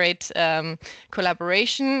 it's a great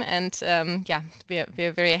collaboration. And yeah,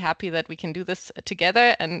 we're very happy that we can do this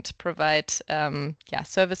together and provide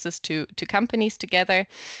services to companies together.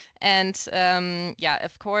 And yeah,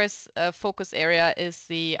 of course, a focus area is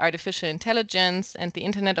the artificial intelligence and the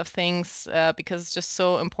Internet of Things, because it's just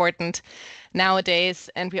so important nowadays.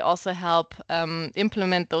 And we also help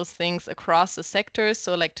implement those things across the sectors.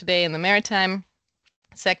 So like today in the maritime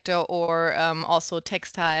sector, or also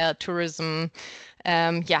textile, tourism.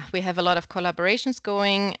 Yeah, we have a lot of collaborations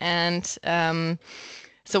going. And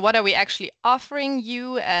so what are we actually offering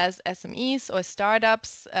you as SMEs or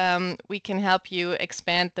startups? We can help you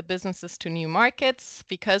expand the businesses to new markets,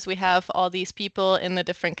 because we have all these people in the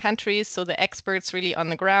different countries, so the experts really on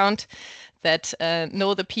the ground that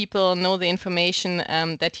know the people, know the information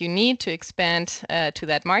that you need to expand to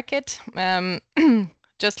that market.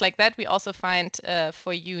 Just like that, we also find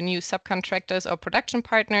for you new subcontractors or production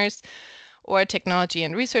partners, or technology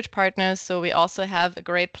and research partners. So we also have a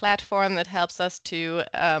great platform that helps us to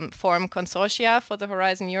form consortia for the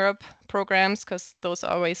Horizon Europe programs, because those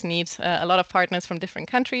always need a lot of partners from different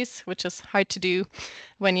countries, which is hard to do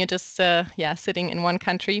when you're just sitting in one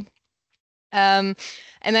country. And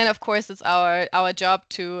then, of course, it's our job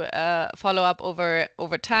to follow up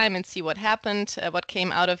over time and see what happened, what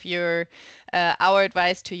came out of our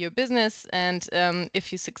advice to your business. And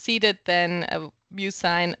if you succeeded, then you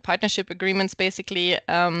sign partnership agreements, basically.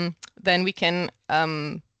 Then we can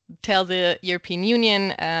tell the European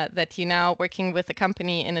Union that you're now working with a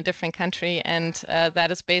company in a different country. And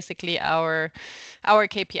that is basically our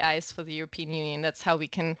KPIs for the European Union. That's how we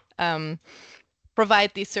can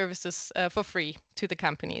provide these services for free to the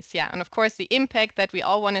companies. Yeah, and of course the impact that we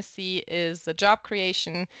all want to see is the job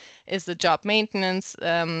creation, is the job maintenance,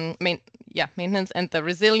 maintenance and the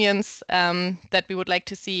resilience that we would like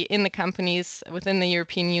to see in the companies within the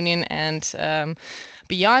European Union and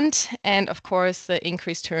beyond, and of course the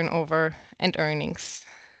increased turnover and earnings.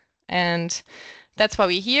 And that's why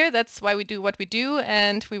we're here. That's why we do what we do,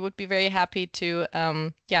 and we would be very happy to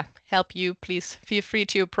help you. Please feel free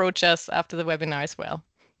to approach us after the webinar as well.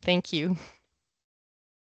 Thank you.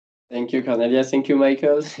 Thank you, Cornelia. Thank you,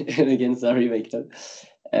 Michael. And again, sorry, Michael.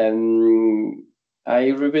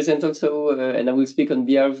 I represent also, and I will speak on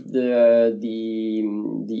behalf of the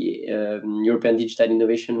European Digital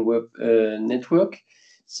Innovation Web Network.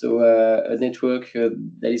 So a network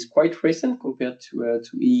that is quite recent compared to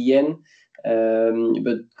EEN.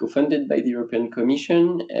 But co-funded by the European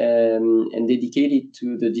Commission and dedicated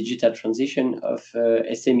to the digital transition of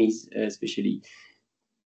SMEs, especially.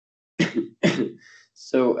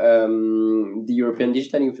 So the European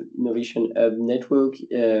Digital Innovation Network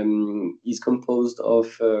is composed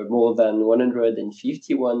of more than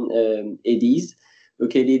 151 ADs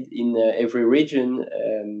located in every region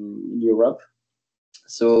in Europe.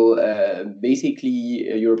 So basically,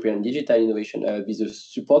 European Digital Innovation is a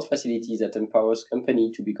support facility that empowers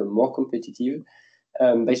companies to become more competitive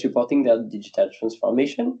by supporting their digital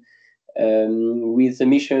transformation, with the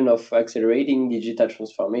mission of accelerating digital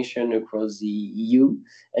transformation across the EU,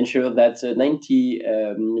 ensure that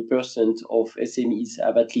 90% of SMEs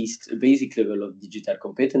have at least a basic level of digital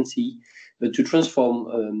competency, but to transform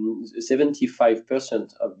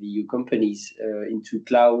 75% of the EU companies into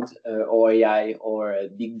cloud or AI or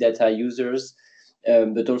big data users,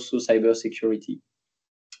 but also cybersecurity.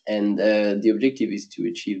 And the objective is to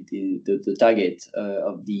achieve the target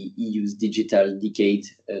of the EU's digital decade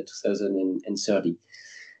 2030.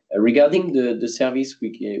 Regarding the service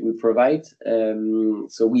we provide,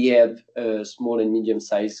 so we have small and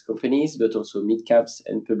medium-sized companies, but also mid-caps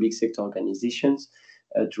and public sector organizations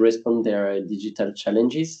to respond to their digital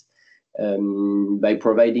challenges by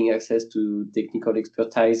providing access to technical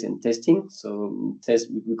expertise and testing. So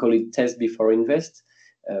we call it test before invest.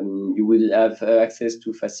 You will have access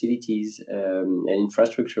to facilities and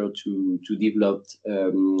infrastructure to develop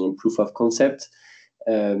proof of concept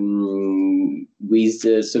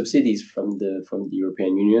with subsidies from the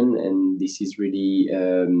European Union, and this is really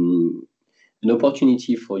an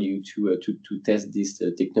opportunity for you to test these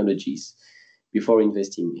technologies before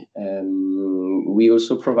investing. We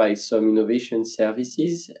also provide some innovation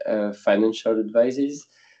services, financial advices,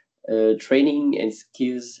 training and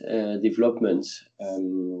skills development.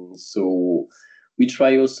 So we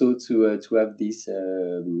try also to have this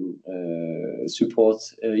support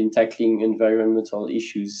in tackling environmental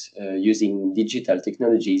issues using digital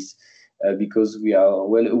technologies, because we are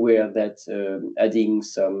well aware that adding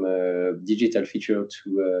some digital feature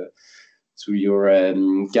your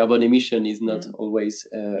carbon emission is not always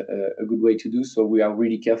a good way to do. So we are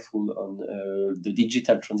really careful on the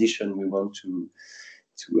digital transition we want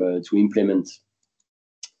to implement.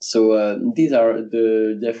 So these are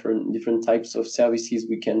the different types of services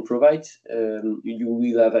we can provide. You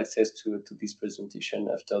will have access to this presentation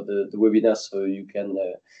after the webinar, so you can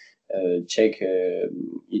check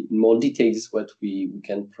in more details what we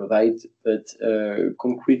can provide. But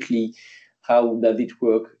concretely, how does it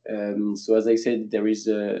work? So as I said, there is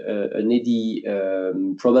an EDI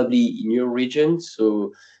probably in your region.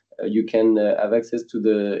 So you can have access to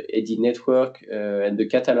the EDI network and the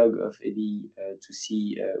catalog of EDI to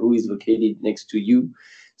see who is located next to you.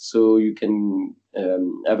 So you can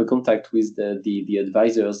have a contact with the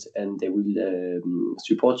advisors, and they will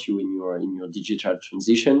support you in your digital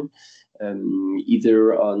transition,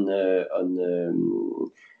 either on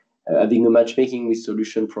having a matchmaking with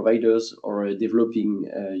solution providers or developing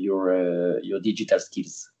your digital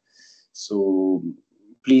skills. So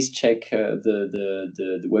please check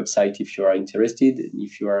the website if you are interested,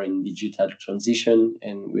 if you are in digital transition,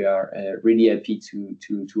 and we are really happy to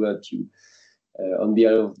help you on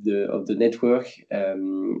behalf of the network.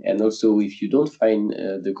 And also, if you don't find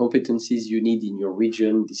the competencies you need in your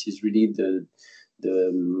region, this is really the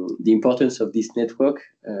importance of this network.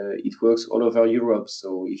 It works all over Europe.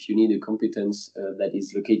 So if you need a competence that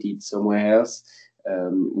is located somewhere else,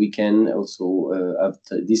 we can also have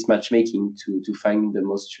this matchmaking to find the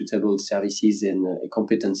most suitable services and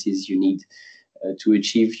competencies you need to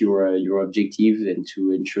achieve your objective and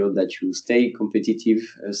to ensure that you stay competitive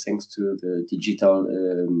thanks to the digital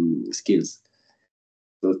skills.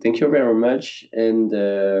 So thank you very much, and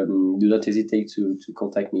do not hesitate to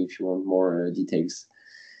contact me if you want more details.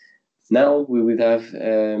 Now we will have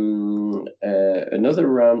another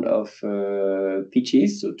round of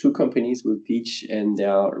pitches. So two companies will pitch, and they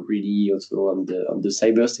are really also on the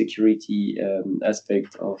cybersecurity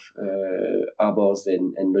aspect of harbors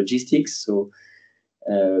and logistics. So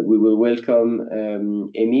we will welcome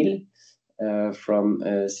Emile from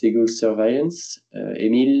Seagull Surveillance.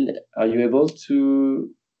 Emile, are you able to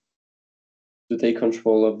take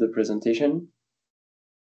control of the presentation?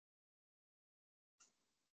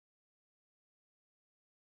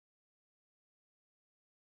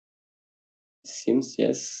 Seems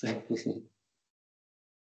yes.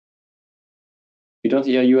 We don't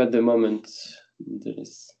hear you at the moment.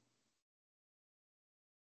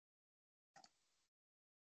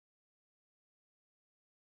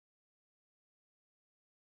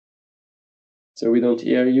 So we don't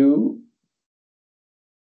hear you.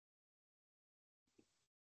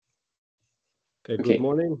 Okay, good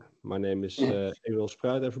morning. My name is Emil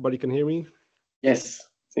Spruit. Everybody can hear me? Yes,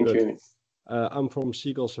 thank you. I'm from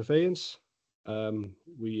Seagull Surveillance.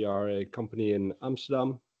 We are a company in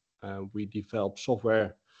Amsterdam. We develop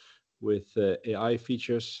software with AI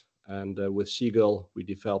features, and with Seagull, we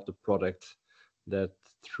developed a product that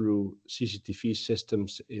through CCTV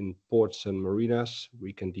systems in ports and marinas,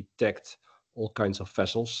 we can detect all kinds of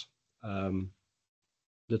vessels.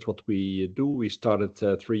 That's what we do. We started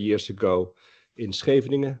 3 years ago in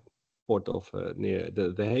Scheveningen, port of near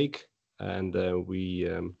the Hague, and we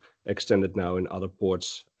extended now in other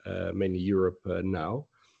ports, mainly Europe now.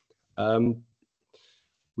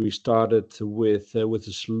 We started with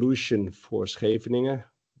a solution for Scheveningen.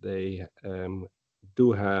 They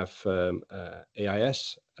do have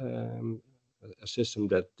AIS, a system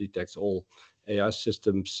that detects all AIS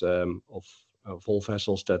systems of all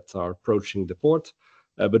vessels that are approaching the port,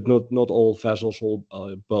 but not all vessels, all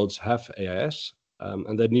boats have AIS,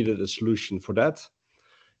 and they needed a solution for that,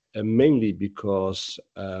 mainly because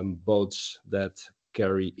boats that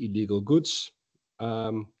carry illegal goods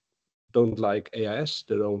don't like AIS,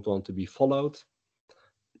 they don't want to be followed,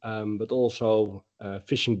 but also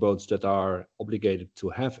fishing boats that are obligated to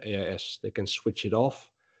have AIS, they can switch it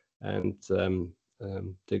off and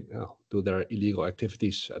they do their illegal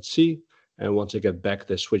activities at sea, and once they get back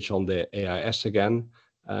they switch on the AIS again,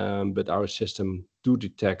 but our system do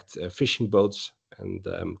detect fishing boats and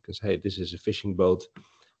can say, hey, this is a fishing boat,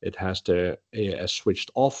 it has the AIS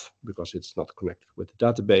switched off because it's not connected with the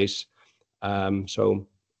database, so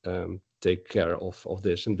take care of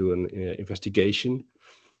this and do an investigation.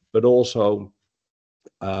 But also,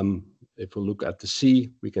 if we look at the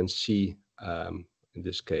sea, we can see, in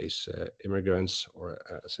this case, immigrants or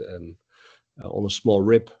on a small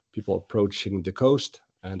rib, people approaching the coast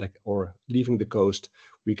or leaving the coast.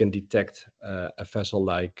 We can detect a vessel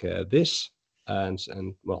like this and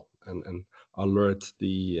alert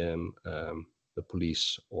the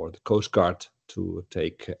police or the Coast Guard to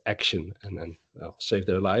take action and save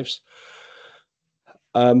their lives.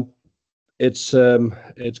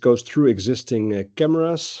 It goes through existing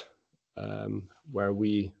cameras, where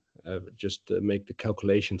we just make the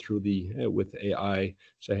calculation through the with AI.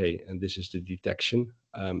 Say, hey, and this is the detection.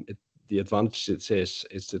 The advantage it says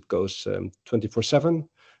is it goes 24/7,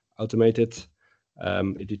 automated.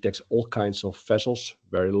 It detects all kinds of vessels,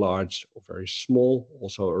 very large or very small.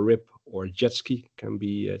 Also, a rip or a jet ski can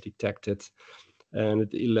be detected, and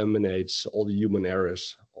it eliminates all the human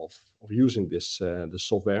errors of using this the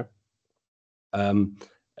software.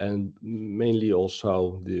 And mainly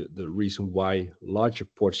also the reason why larger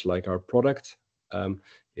ports like our product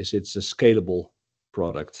is it's a scalable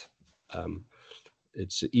product.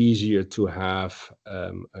 It's easier to have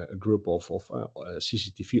a group of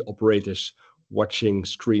CCTV operators watching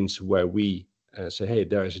screens where we say, hey,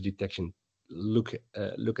 there is a detection. Look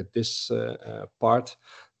at this part,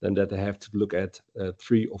 than that they have to look at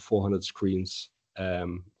 300 or 400 screens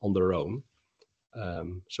on their own.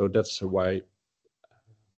 So that's why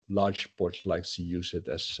large ports like to use it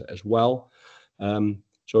as well.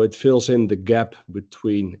 So it fills in the gap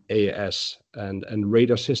between AIS and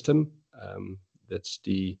radar system. That's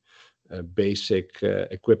the basic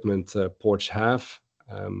equipment ports have.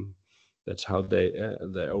 That's how they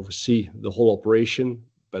oversee the whole operation.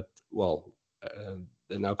 But well,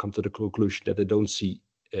 they now come to the conclusion that they don't see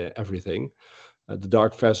everything. The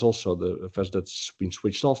dark vessels, so the vessel that's been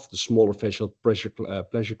switched off, the smaller vessel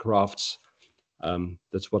pleasure crafts.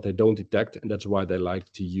 That's what they don't detect, and that's why they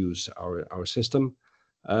like to use our system.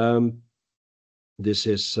 This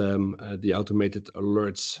is the automated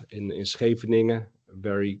alerts in Scheveningen.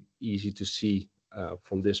 Very easy to see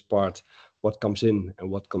from this part what comes in and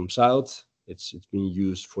what comes out. It's being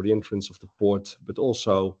used for the entrance of the port, but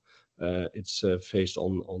also it's faced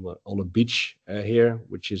on a beach here,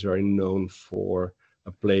 which is very known for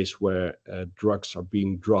a place where drugs are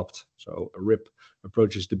being dropped. So a rip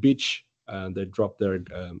approaches the beach, and they drop their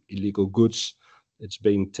illegal goods. It's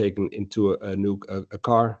being taken into a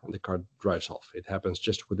car, and the car drives off. It happens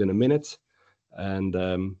just within a minute, and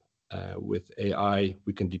with AI,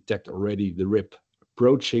 we can detect already the rip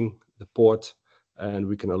approaching the port, and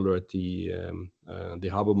we can alert the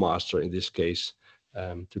harbor master in this case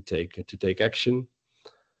to take action.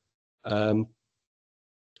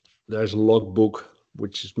 There's a logbook,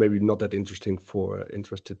 which is maybe not that interesting for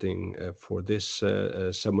this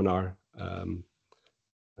seminar.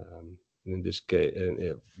 In this case,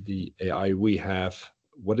 the AI we have,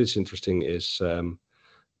 what is interesting is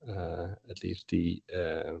at least the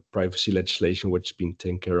privacy legislation, which has been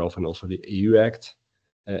taken care of, and also the EU Act,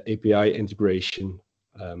 API integration,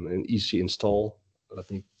 and easy install. Let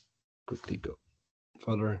me quickly go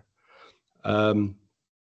further.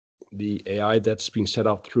 The AI that's been set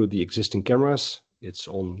up through the existing cameras, it's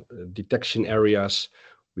on detection areas.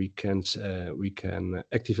 We can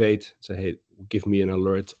activate, say, hey, give me an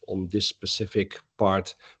alert on this specific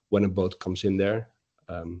part when a boat comes in there.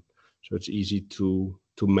 So it's easy to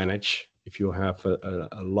manage if you have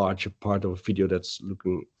a larger part of a video that's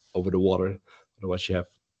looking over the water. Otherwise, you have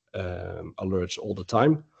alerts all the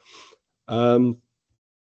time.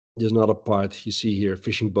 There's another part you see here: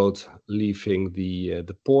 fishing boat leaving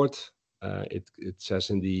the port. It says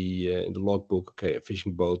in the logbook, okay, a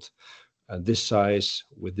fishing boat this size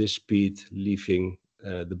with this speed leaving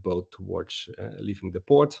the boat towards leaving the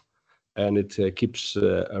port, and it keeps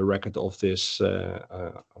a record of this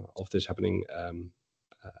happening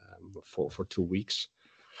for 2 weeks.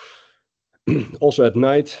 Also at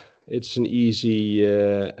night, it's an easy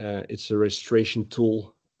it's a registration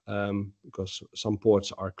tool because some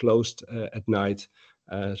ports are closed at night.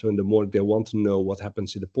 So in the morning they want to know what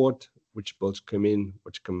happens in the port, which boats come in,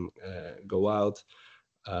 which can go out.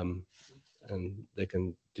 And they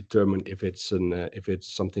can determine if it's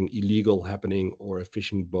something illegal happening or a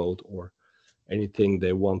fishing boat or anything.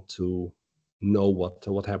 They want to know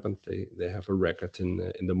what happened. They have a record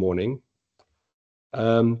in the morning.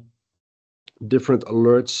 Different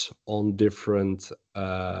alerts on different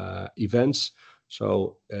events.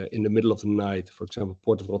 So in the middle of the night, for example,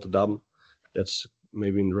 Port of Rotterdam, that's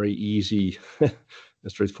maybe a very easy and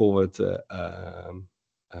straightforward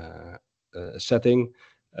setting.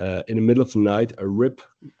 In the middle of the night, a rip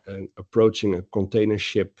approaching a container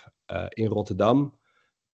ship in Rotterdam.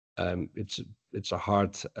 It's a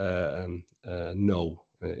hard no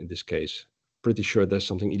in this case. Pretty sure there's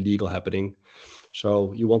something illegal happening.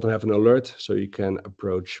 So you want to have an alert so you can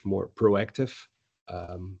approach more proactive.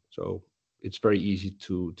 So it's very easy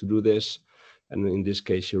to do this. And in this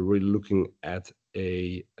case, you're really looking at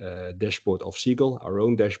a dashboard of Seagull, our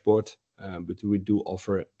own dashboard. But we do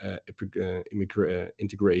offer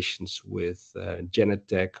integrations with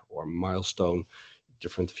Genetech or Milestone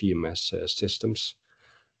different VMS systems.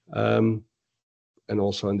 And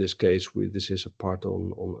also in this case, this is a part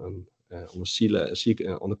on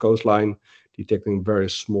the coastline, detecting a very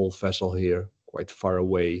small vessel here, quite far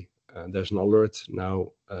away. There's an alert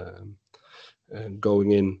now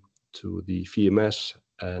going in to the VMS,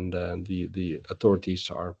 and the authorities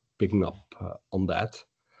are picking up on that.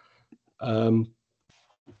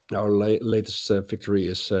 Our latest victory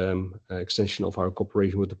is extension of our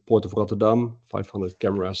cooperation with the Port of Rotterdam. 500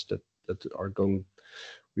 cameras that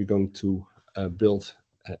we're going to build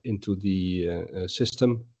into the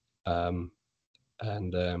system, well,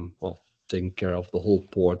 taking care of the whole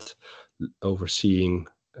port, overseeing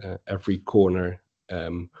every corner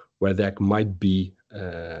where there might be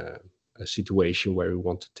a situation where we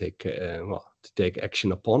want to take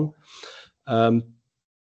action upon.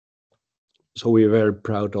 So we are very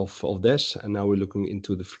proud of this, and now we're looking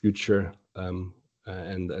into the future and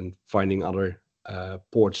finding other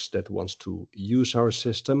ports that wants to use our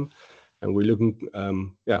system, and we're looking,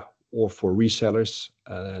 or for resellers.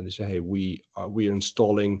 They say, hey, we are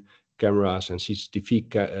installing cameras and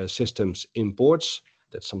CCTV systems in ports.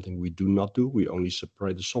 That's something we do not do. We only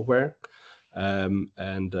separate the software, and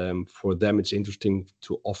for them it's interesting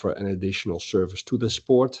to offer an additional service to the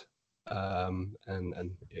port. And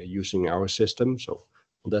using our system. So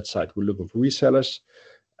on that side, we're looking for resellers,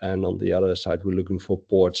 and on the other side, we're looking for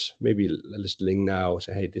ports. Maybe listening now,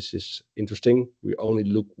 say, hey, this is interesting. We only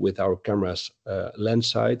look with our cameras land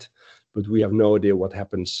side, but we have no idea what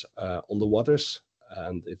happens on the waters,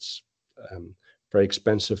 and it's very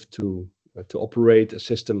expensive to operate a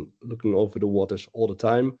system looking over the waters all the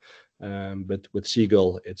time. But with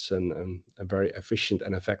Seagull, it's a very efficient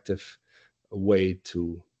and effective way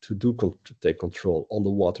to take control on the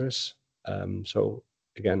waters. So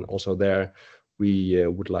again, also there, we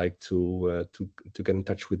would like to get in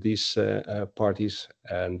touch with these parties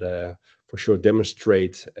and for sure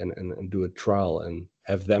demonstrate and do a trial and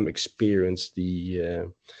have them experience the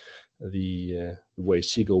way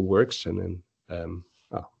Seagull works, and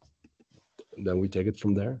then we take it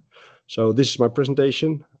from there. So this is my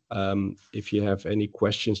presentation. If you have any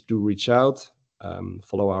questions, do reach out.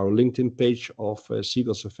 Follow our LinkedIn page of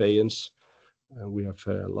Seagull Surveillance. We have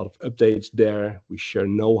a lot of updates there. We share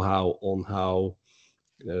know-how on how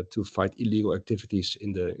to fight illegal activities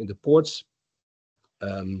in the ports.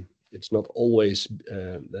 It's not always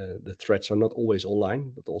the threats are not always online,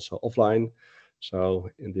 but also offline. So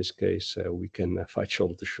in this case, we can fight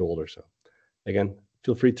shoulder to shoulder. So again,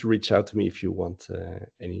 feel free to reach out to me if you want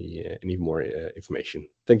any more information.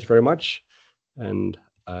 Thank you very much, and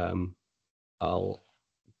I'll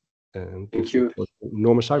thank you,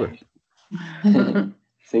 Norma Cyber.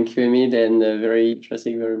 Thank you, Emil, and a very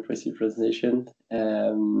interesting, very impressive presentation.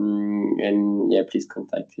 And yeah, please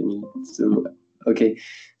contact me. So okay,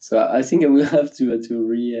 so I think I will have to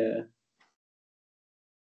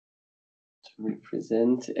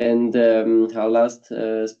represent, and our last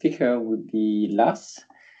speaker would be Lars.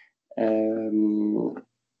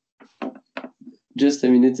 Just a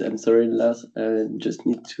minute, I'm sorry, Lars. Just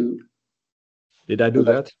need to. Did I do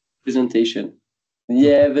that? Presentation.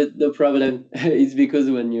 Yeah, but no problem. It's because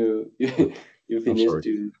when you finish,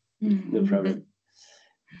 no problem.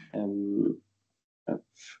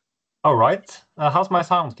 All right. How's my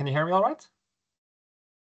sound? Can you hear me all right?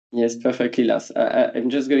 Yes, perfectly, Lars. I'm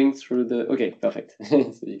just going through the. Okay, perfect.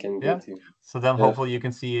 So you can go to. So then hopefully you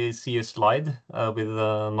can see a slide with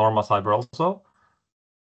Norma Cyber also.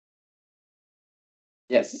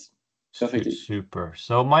 Yes. Perfectly. Super.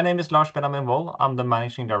 So my name is Lars Benjamin Woll. I'm the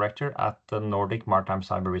managing director at the Nordic Maritime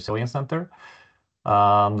Cyber Resilience Center,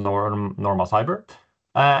 Norma Cyber.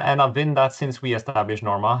 And I've been that since we established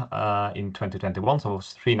Norma in 2021, so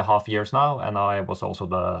it's 3.5 years now. And I was also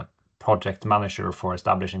the project manager for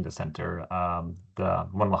establishing the center the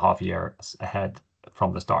 1.5 years ahead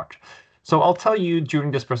from the start. So I'll tell you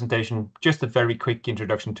during this presentation, just a very quick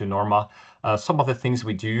introduction to Norma, some of the things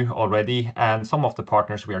we do already, and some of the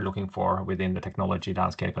partners we are looking for within the technology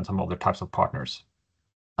landscape and some other types of partners.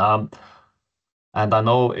 And I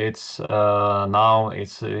know it's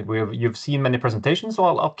you've seen many presentations, so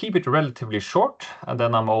I'll keep it relatively short, and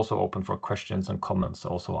then I'm also open for questions and comments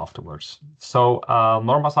also afterwards. So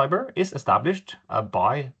Norma Cyber is established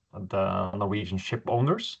by the Norwegian ship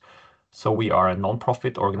owners. So we are a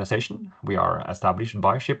non-profit organization. We are established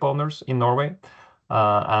by ship owners in Norway,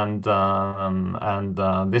 and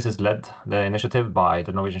this is led the initiative by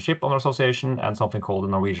the Norwegian Ship Owner Association and something called the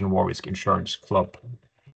Norwegian War Risk Insurance Club.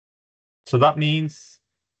 So that means,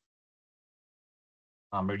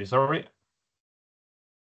 I'm really sorry.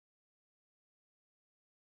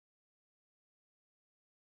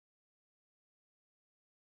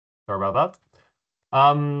 Sorry about that.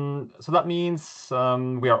 So that means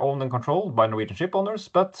we are owned and controlled by Norwegian ship owners,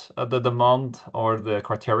 but the demand or the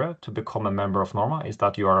criteria to become a member of Norma is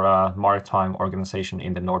that you are a maritime organization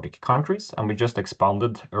in the Nordic countries. And we just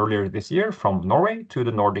expanded earlier this year from Norway to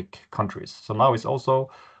the Nordic countries. So now it's also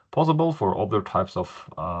possible for other types of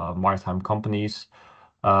maritime companies,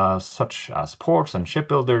 such as ports and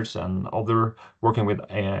shipbuilders and other working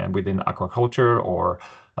within aquaculture or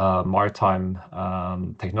maritime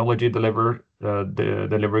technology delivery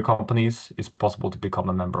companies, it's possible to become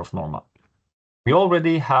a member of Norma. We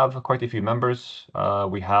already have quite a few members.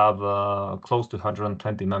 We have close to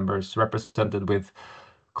 120 members represented with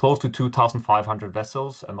close to 2,500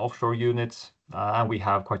 vessels and offshore units. And we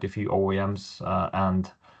have quite a few OEMs and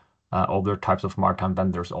other types of maritime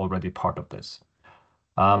vendors already part of this.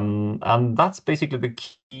 And that's basically the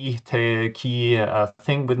key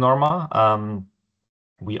thing with Norma.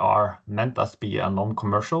 We are meant as be a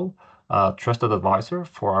non-commercial trusted advisor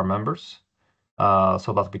for our members,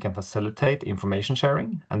 so that we can facilitate information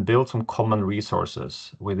sharing and build some common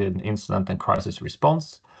resources within incident and crisis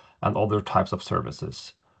response and other types of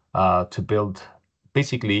services to build.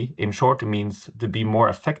 Basically, in short, it means to be more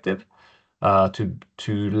effective, to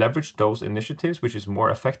leverage those initiatives, which is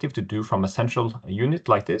more effective to do from a central unit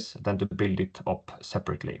like this than to build it up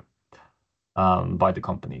separately by the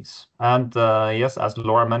companies. And yes, as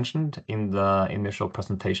Laura mentioned in the initial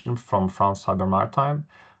presentation from France Cyber Maritime,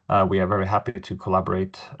 we are very happy to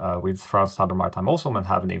collaborate with France Cyber Maritime also and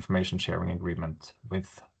have an information sharing agreement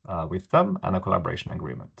with them and a collaboration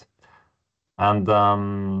agreement. And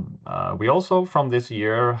we also from this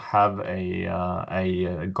year have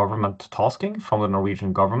a government tasking from the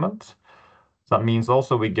Norwegian government. That means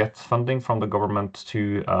also we get funding from the government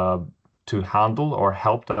to handle or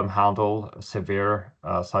help them handle severe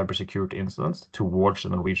cybersecurity incidents towards the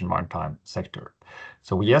Norwegian maritime sector.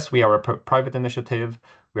 So yes, we are a private initiative.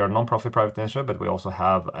 We are a non-profit private initiative, but we also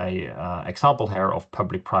have a example here of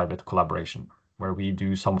public-private collaboration, where we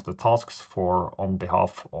do some of the tasks on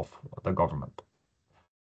behalf of the government.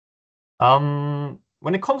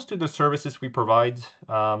 When it comes to the services we provide,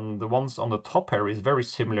 the ones on the top here is very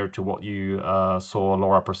similar to what you saw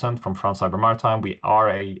Laura present from France Cyber Maritime. We are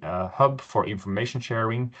a hub for information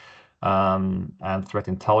sharing and threat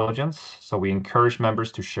intelligence. So we encourage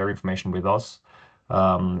members to share information with us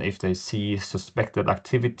if they see suspected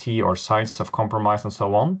activity or signs of compromise and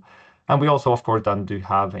so on. And we also, of course, then do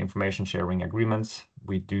have information sharing agreements.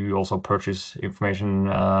 We do also purchase information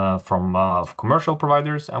from commercial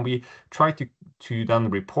providers, and we try to then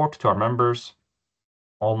report to our members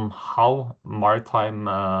on how maritime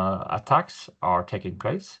attacks are taking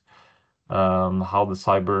place, how the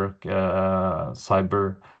cyber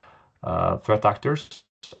threat actors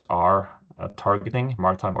are targeting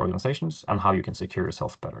maritime organizations, and how you can secure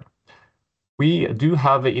yourself better. We do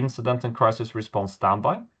have an incident and crisis response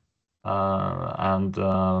standby.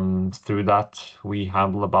 Through that, we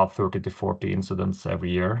handle about 30 to 40 incidents every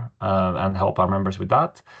year and help our members with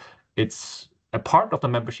that. It's a part of the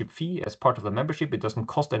membership fee. As part of the membership, it doesn't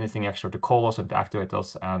cost anything extra to call us and to activate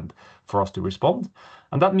us and for us to respond.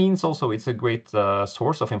 And that means also it's a great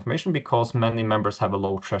source of information because many members have a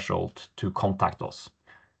low threshold to contact us.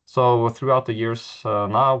 So throughout the years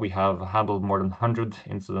now, we have handled more than 100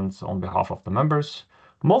 incidents on behalf of the members.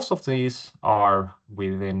 Most of these are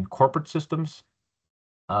within corporate systems,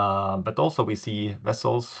 but also we see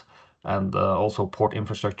vessels and also port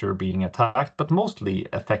infrastructure being attacked, but mostly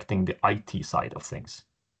affecting the IT side of things.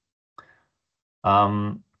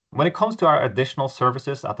 When it comes to our additional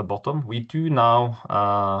services at the bottom, we do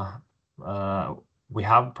now, we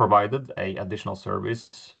have provided an additional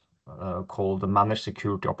service called the Managed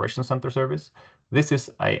Security Operations Center service. This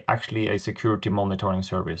is actually a security monitoring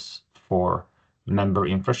service for member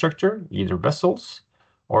infrastructure, either vessels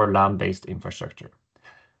or land-based infrastructure.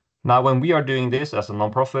 Now, when we are doing this as a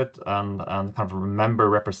nonprofit and kind of a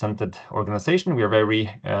member-represented organization, we are very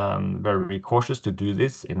cautious to do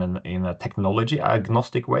this in a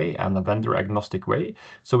technology-agnostic way and a vendor-agnostic way.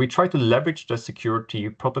 So we try to leverage the security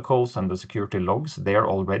protocols and the security logs there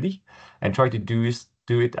already, and try to do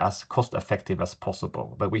it as cost-effective as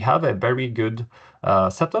possible. But we have a very good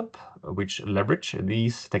setup which leverage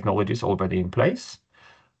these technologies already in place.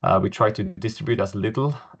 We try to distribute as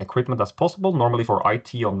little equipment as possible. Normally for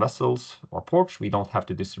IT on vessels or ports, we don't have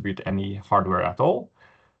to distribute any hardware at all.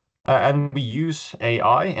 And we use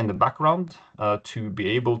AI in the background to be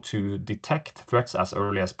able to detect threats as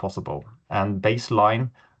early as possible and baseline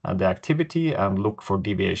the activity and look for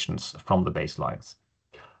deviations from the baselines.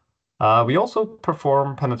 We also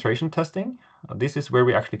perform penetration testing. This is where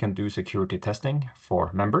we actually can do security testing for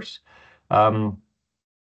members.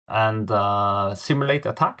 and simulate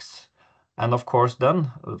attacks. And of course,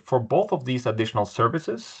 then for both of these additional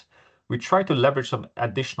services, we try to leverage some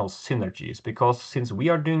additional synergies, because since we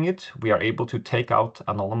are doing it, we are able to take out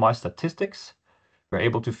anonymized statistics. We're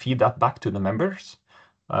able to feed that back to the members.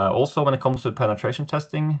 Also, when it comes to penetration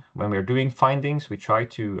testing, when we're doing findings, we try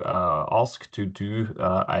to ask to do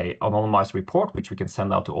a anonymized report, which we can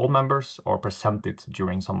send out to all members or present it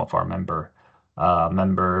during some of our member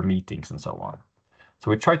meetings and so on. So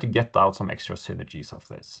we try to get out some extra synergies of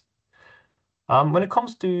this. When it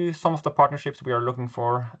comes to some of the partnerships we are looking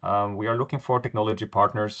for technology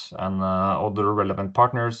partners and other relevant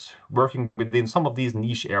partners working within some of these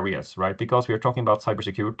niche areas, right? Because we are talking about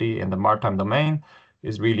cybersecurity in the maritime domain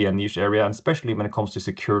is really a niche area, and especially when it comes to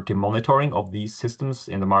security monitoring of these systems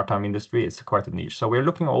in the maritime industry, it's quite a niche. So we're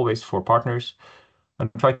looking always for partners and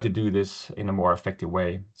try to do this in a more effective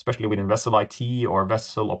way, especially within vessel IT or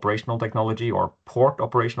vessel operational technology or port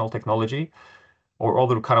operational technology, or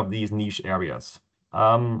other kind of these niche areas.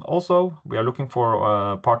 Also, we are looking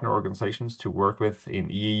for partner organizations to work with in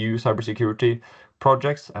EU cybersecurity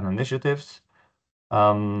projects and initiatives.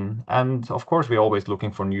 And of course, we're always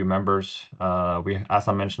looking for new members. As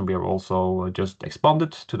I mentioned, we have also just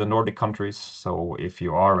expanded to the Nordic countries. So if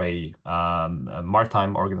you are a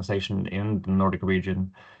maritime organization in the Nordic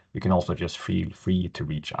region, you can also just feel free to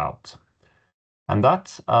reach out. And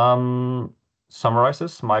that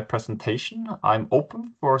summarizes my presentation. I'm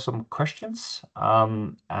open for some questions,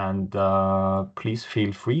 and please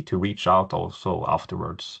feel free to reach out also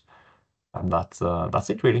afterwards. And that's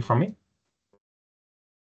it really from me.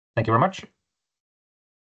 Thank you very much.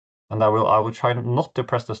 And I will try not to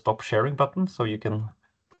press the stop sharing button, so you can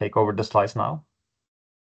take over the slides now.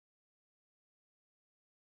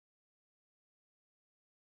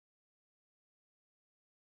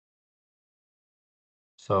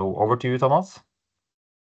 So over to you, Thomas.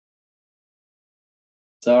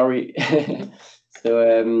 Sorry.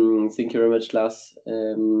 So thank you very much, Lars.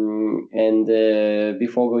 And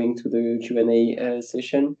before going to the Q&A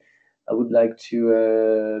session, I would like to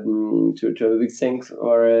have a big thanks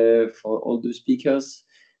for all the speakers.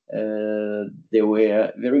 They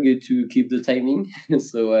were very good to keep the timing,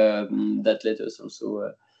 so that let us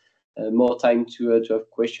also more time to have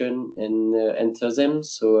questions and answer them.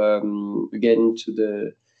 So again, to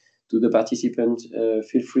the participant,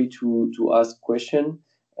 feel free to ask questions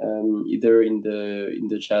either in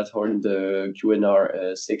the chat or in the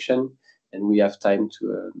Q&A section, and we have time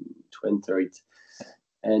to enter it.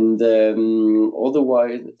 And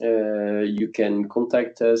otherwise, you can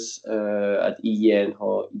contact us at EEN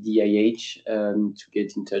or EDIH to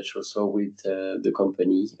get in touch also with the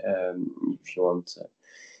company if you want.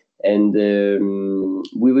 And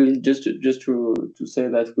we will just to say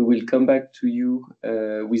that we will come back to you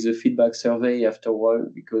with a feedback survey after a while,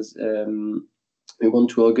 because we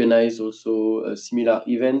want to organize also similar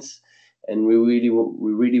events. And we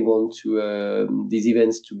really want to these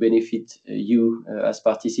events to benefit you as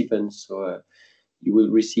participants. So you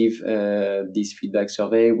will receive this feedback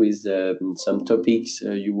survey with some topics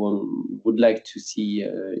you would like to see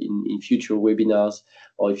in future webinars,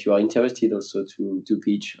 or if you are interested also to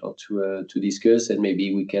pitch or to discuss, and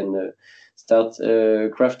maybe we can start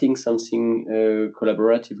crafting something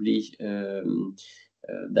collaboratively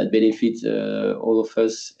that benefits all of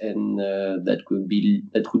us, and that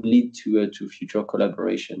could lead to future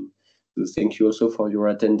collaboration. So thank you also for your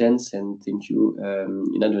attendance, and thank you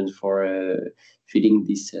in advance for filling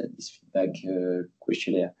this feedback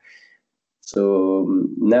questionnaire. So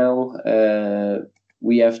now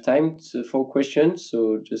we have time for questions.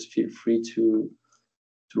 So just feel free to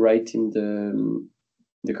write in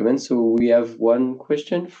the comments. So we have one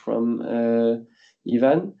question from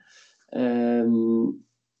Ivan.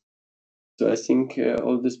 So I think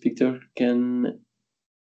all the speakers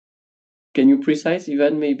can you precise,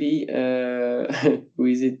 Ivan, maybe who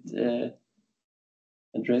is it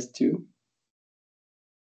addressed to?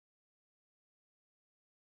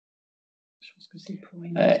 Je pense que c'est pour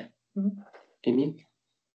Émile. Émile?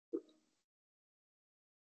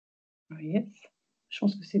 Yes. Je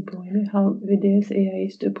pense que c'est pour Émile. How VDS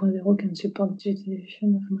AIS 2.0 can support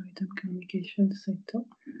digitalisation of maritime communication sector.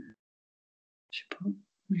 Je sais pas.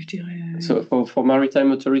 Je dirais. So for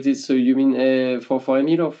maritime authorities, so you mean for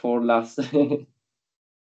Emile or for Lars? I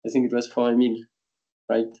think it was for Emile,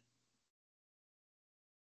 right?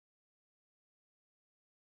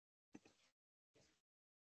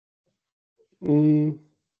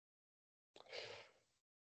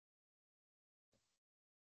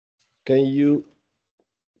 Can you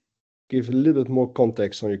give a little bit more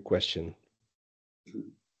context on your question?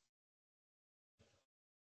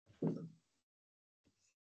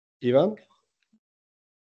 Ivan?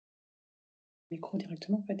 Micro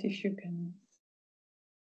directement, en fait, if you can.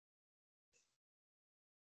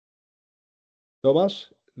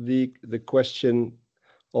 Thomas, the question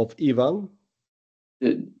of Ivan.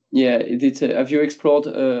 Yeah, have you explored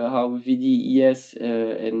how VDES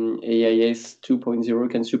and AIS 2.0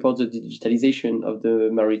 can support the digitalization of the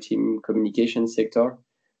maritime communication sector,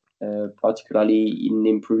 particularly in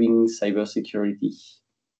improving cybersecurity?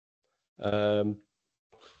 No,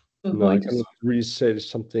 I cannot really say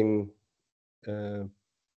something. To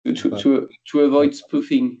avoid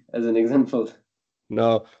spoofing, as an example.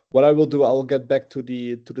 No, what I will do, I'll get back to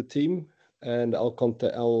the team, and I'll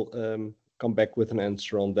come back with an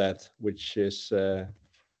answer on that, which is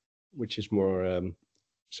more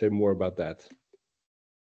say more about that.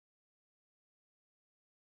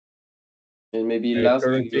 And maybe last.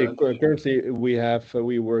 Currently,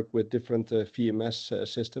 we work with different VMS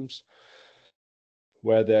systems,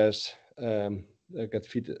 where there's get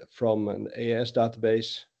feed from an AIS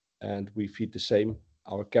database, and we feed the same.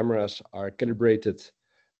 Our cameras are calibrated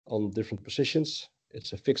on different positions.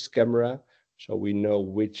 It's a fixed camera, so we know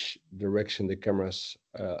which direction the camera's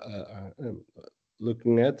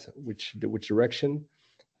looking at, which direction.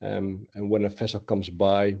 And when a vessel comes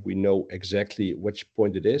by, we know exactly which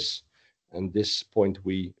point it is. And this point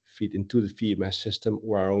we feed into the VMS system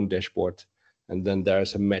or our own dashboard. And then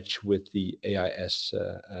there's a match with the AIS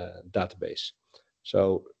database.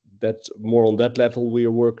 So that's more on that level we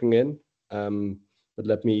are working in. But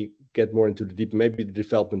let me get more into the deep. Maybe the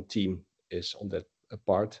development team is on that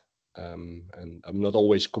part. And I'm not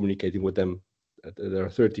always communicating with them. There are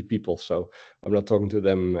 30 people, so I'm not talking to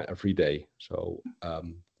them every day. So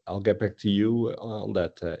I'll get back to you on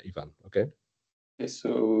that, Ivan. Okay. Okay,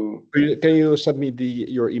 so can you send me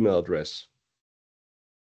your email address?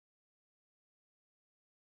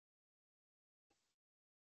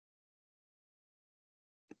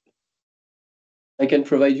 I can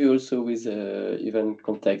provide you also with Ivan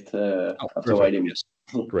contact after writing. Yes.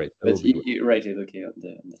 Great. But you write it okay on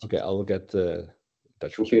the okay, I'll get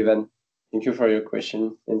touch. Thank you, Ivan. Thank you for your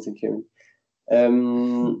question, and thank you.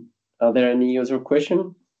 Are there any other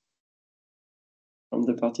questions from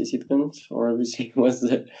the participants, or everything was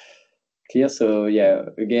clear? So yeah,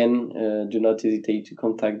 again, do not hesitate to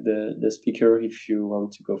contact the speaker if you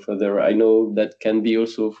want to go further. I know that can be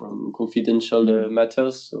also from confidential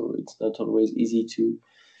matters, so it's not always easy to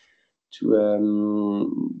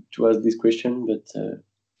ask this question, but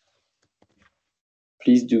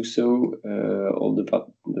please do so. All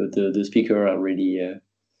the speaker are really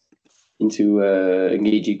into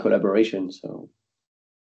engaging collaboration. So.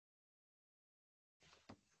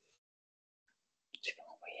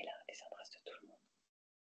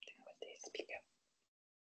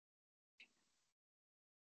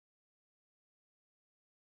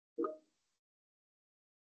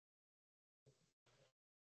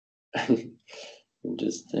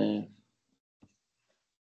 Just is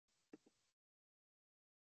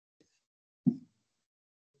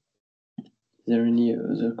there any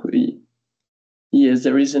other question? Yes,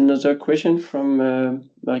 there is another question from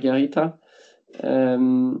Margarita.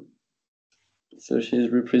 So she's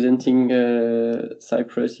representing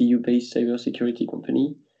Cyprus EU-based cybersecurity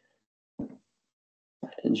company,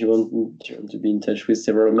 and she wants to be in touch with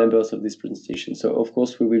several members of this presentation. So of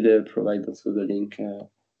course we will provide also the link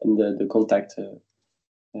and the contact to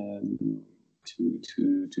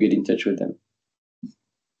get in touch with them.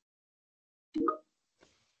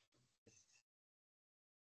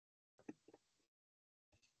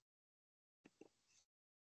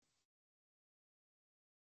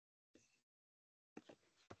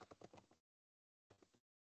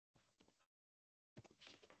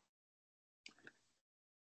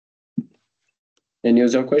 Any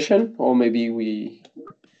other question, or maybe we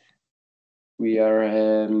are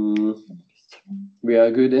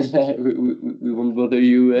good and we won't bother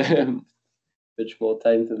you much more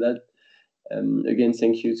time to that. Again,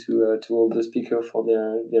 thank you to all the speakers for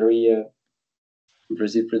their very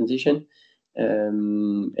impressive presentation,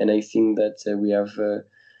 and I think that we have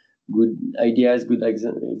good ideas, good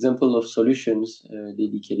example of solutions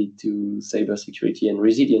dedicated to cybersecurity and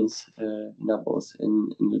resilience in our both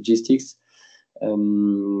in logistics.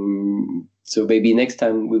 So maybe next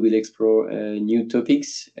time we will explore new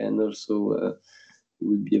topics, and also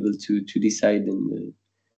we'll be able to decide and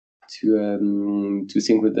to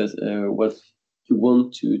think with us what you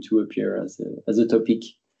want to appear as a topic.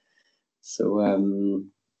 So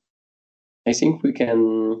I think we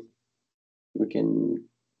can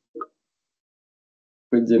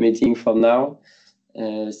quit the meeting for now.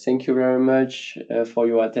 Thank you very much for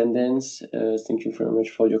your attendance. Thank you very much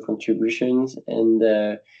for your contributions, and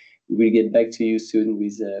we'll get back to you soon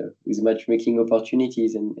with matchmaking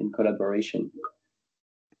opportunities and collaboration.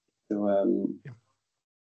 So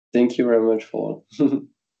thank you very much for.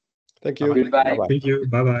 Thank you. Goodbye. Thank you.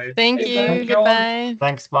 Bye bye. Thank you. Thank you all. Goodbye.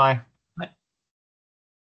 Thanks. Bye.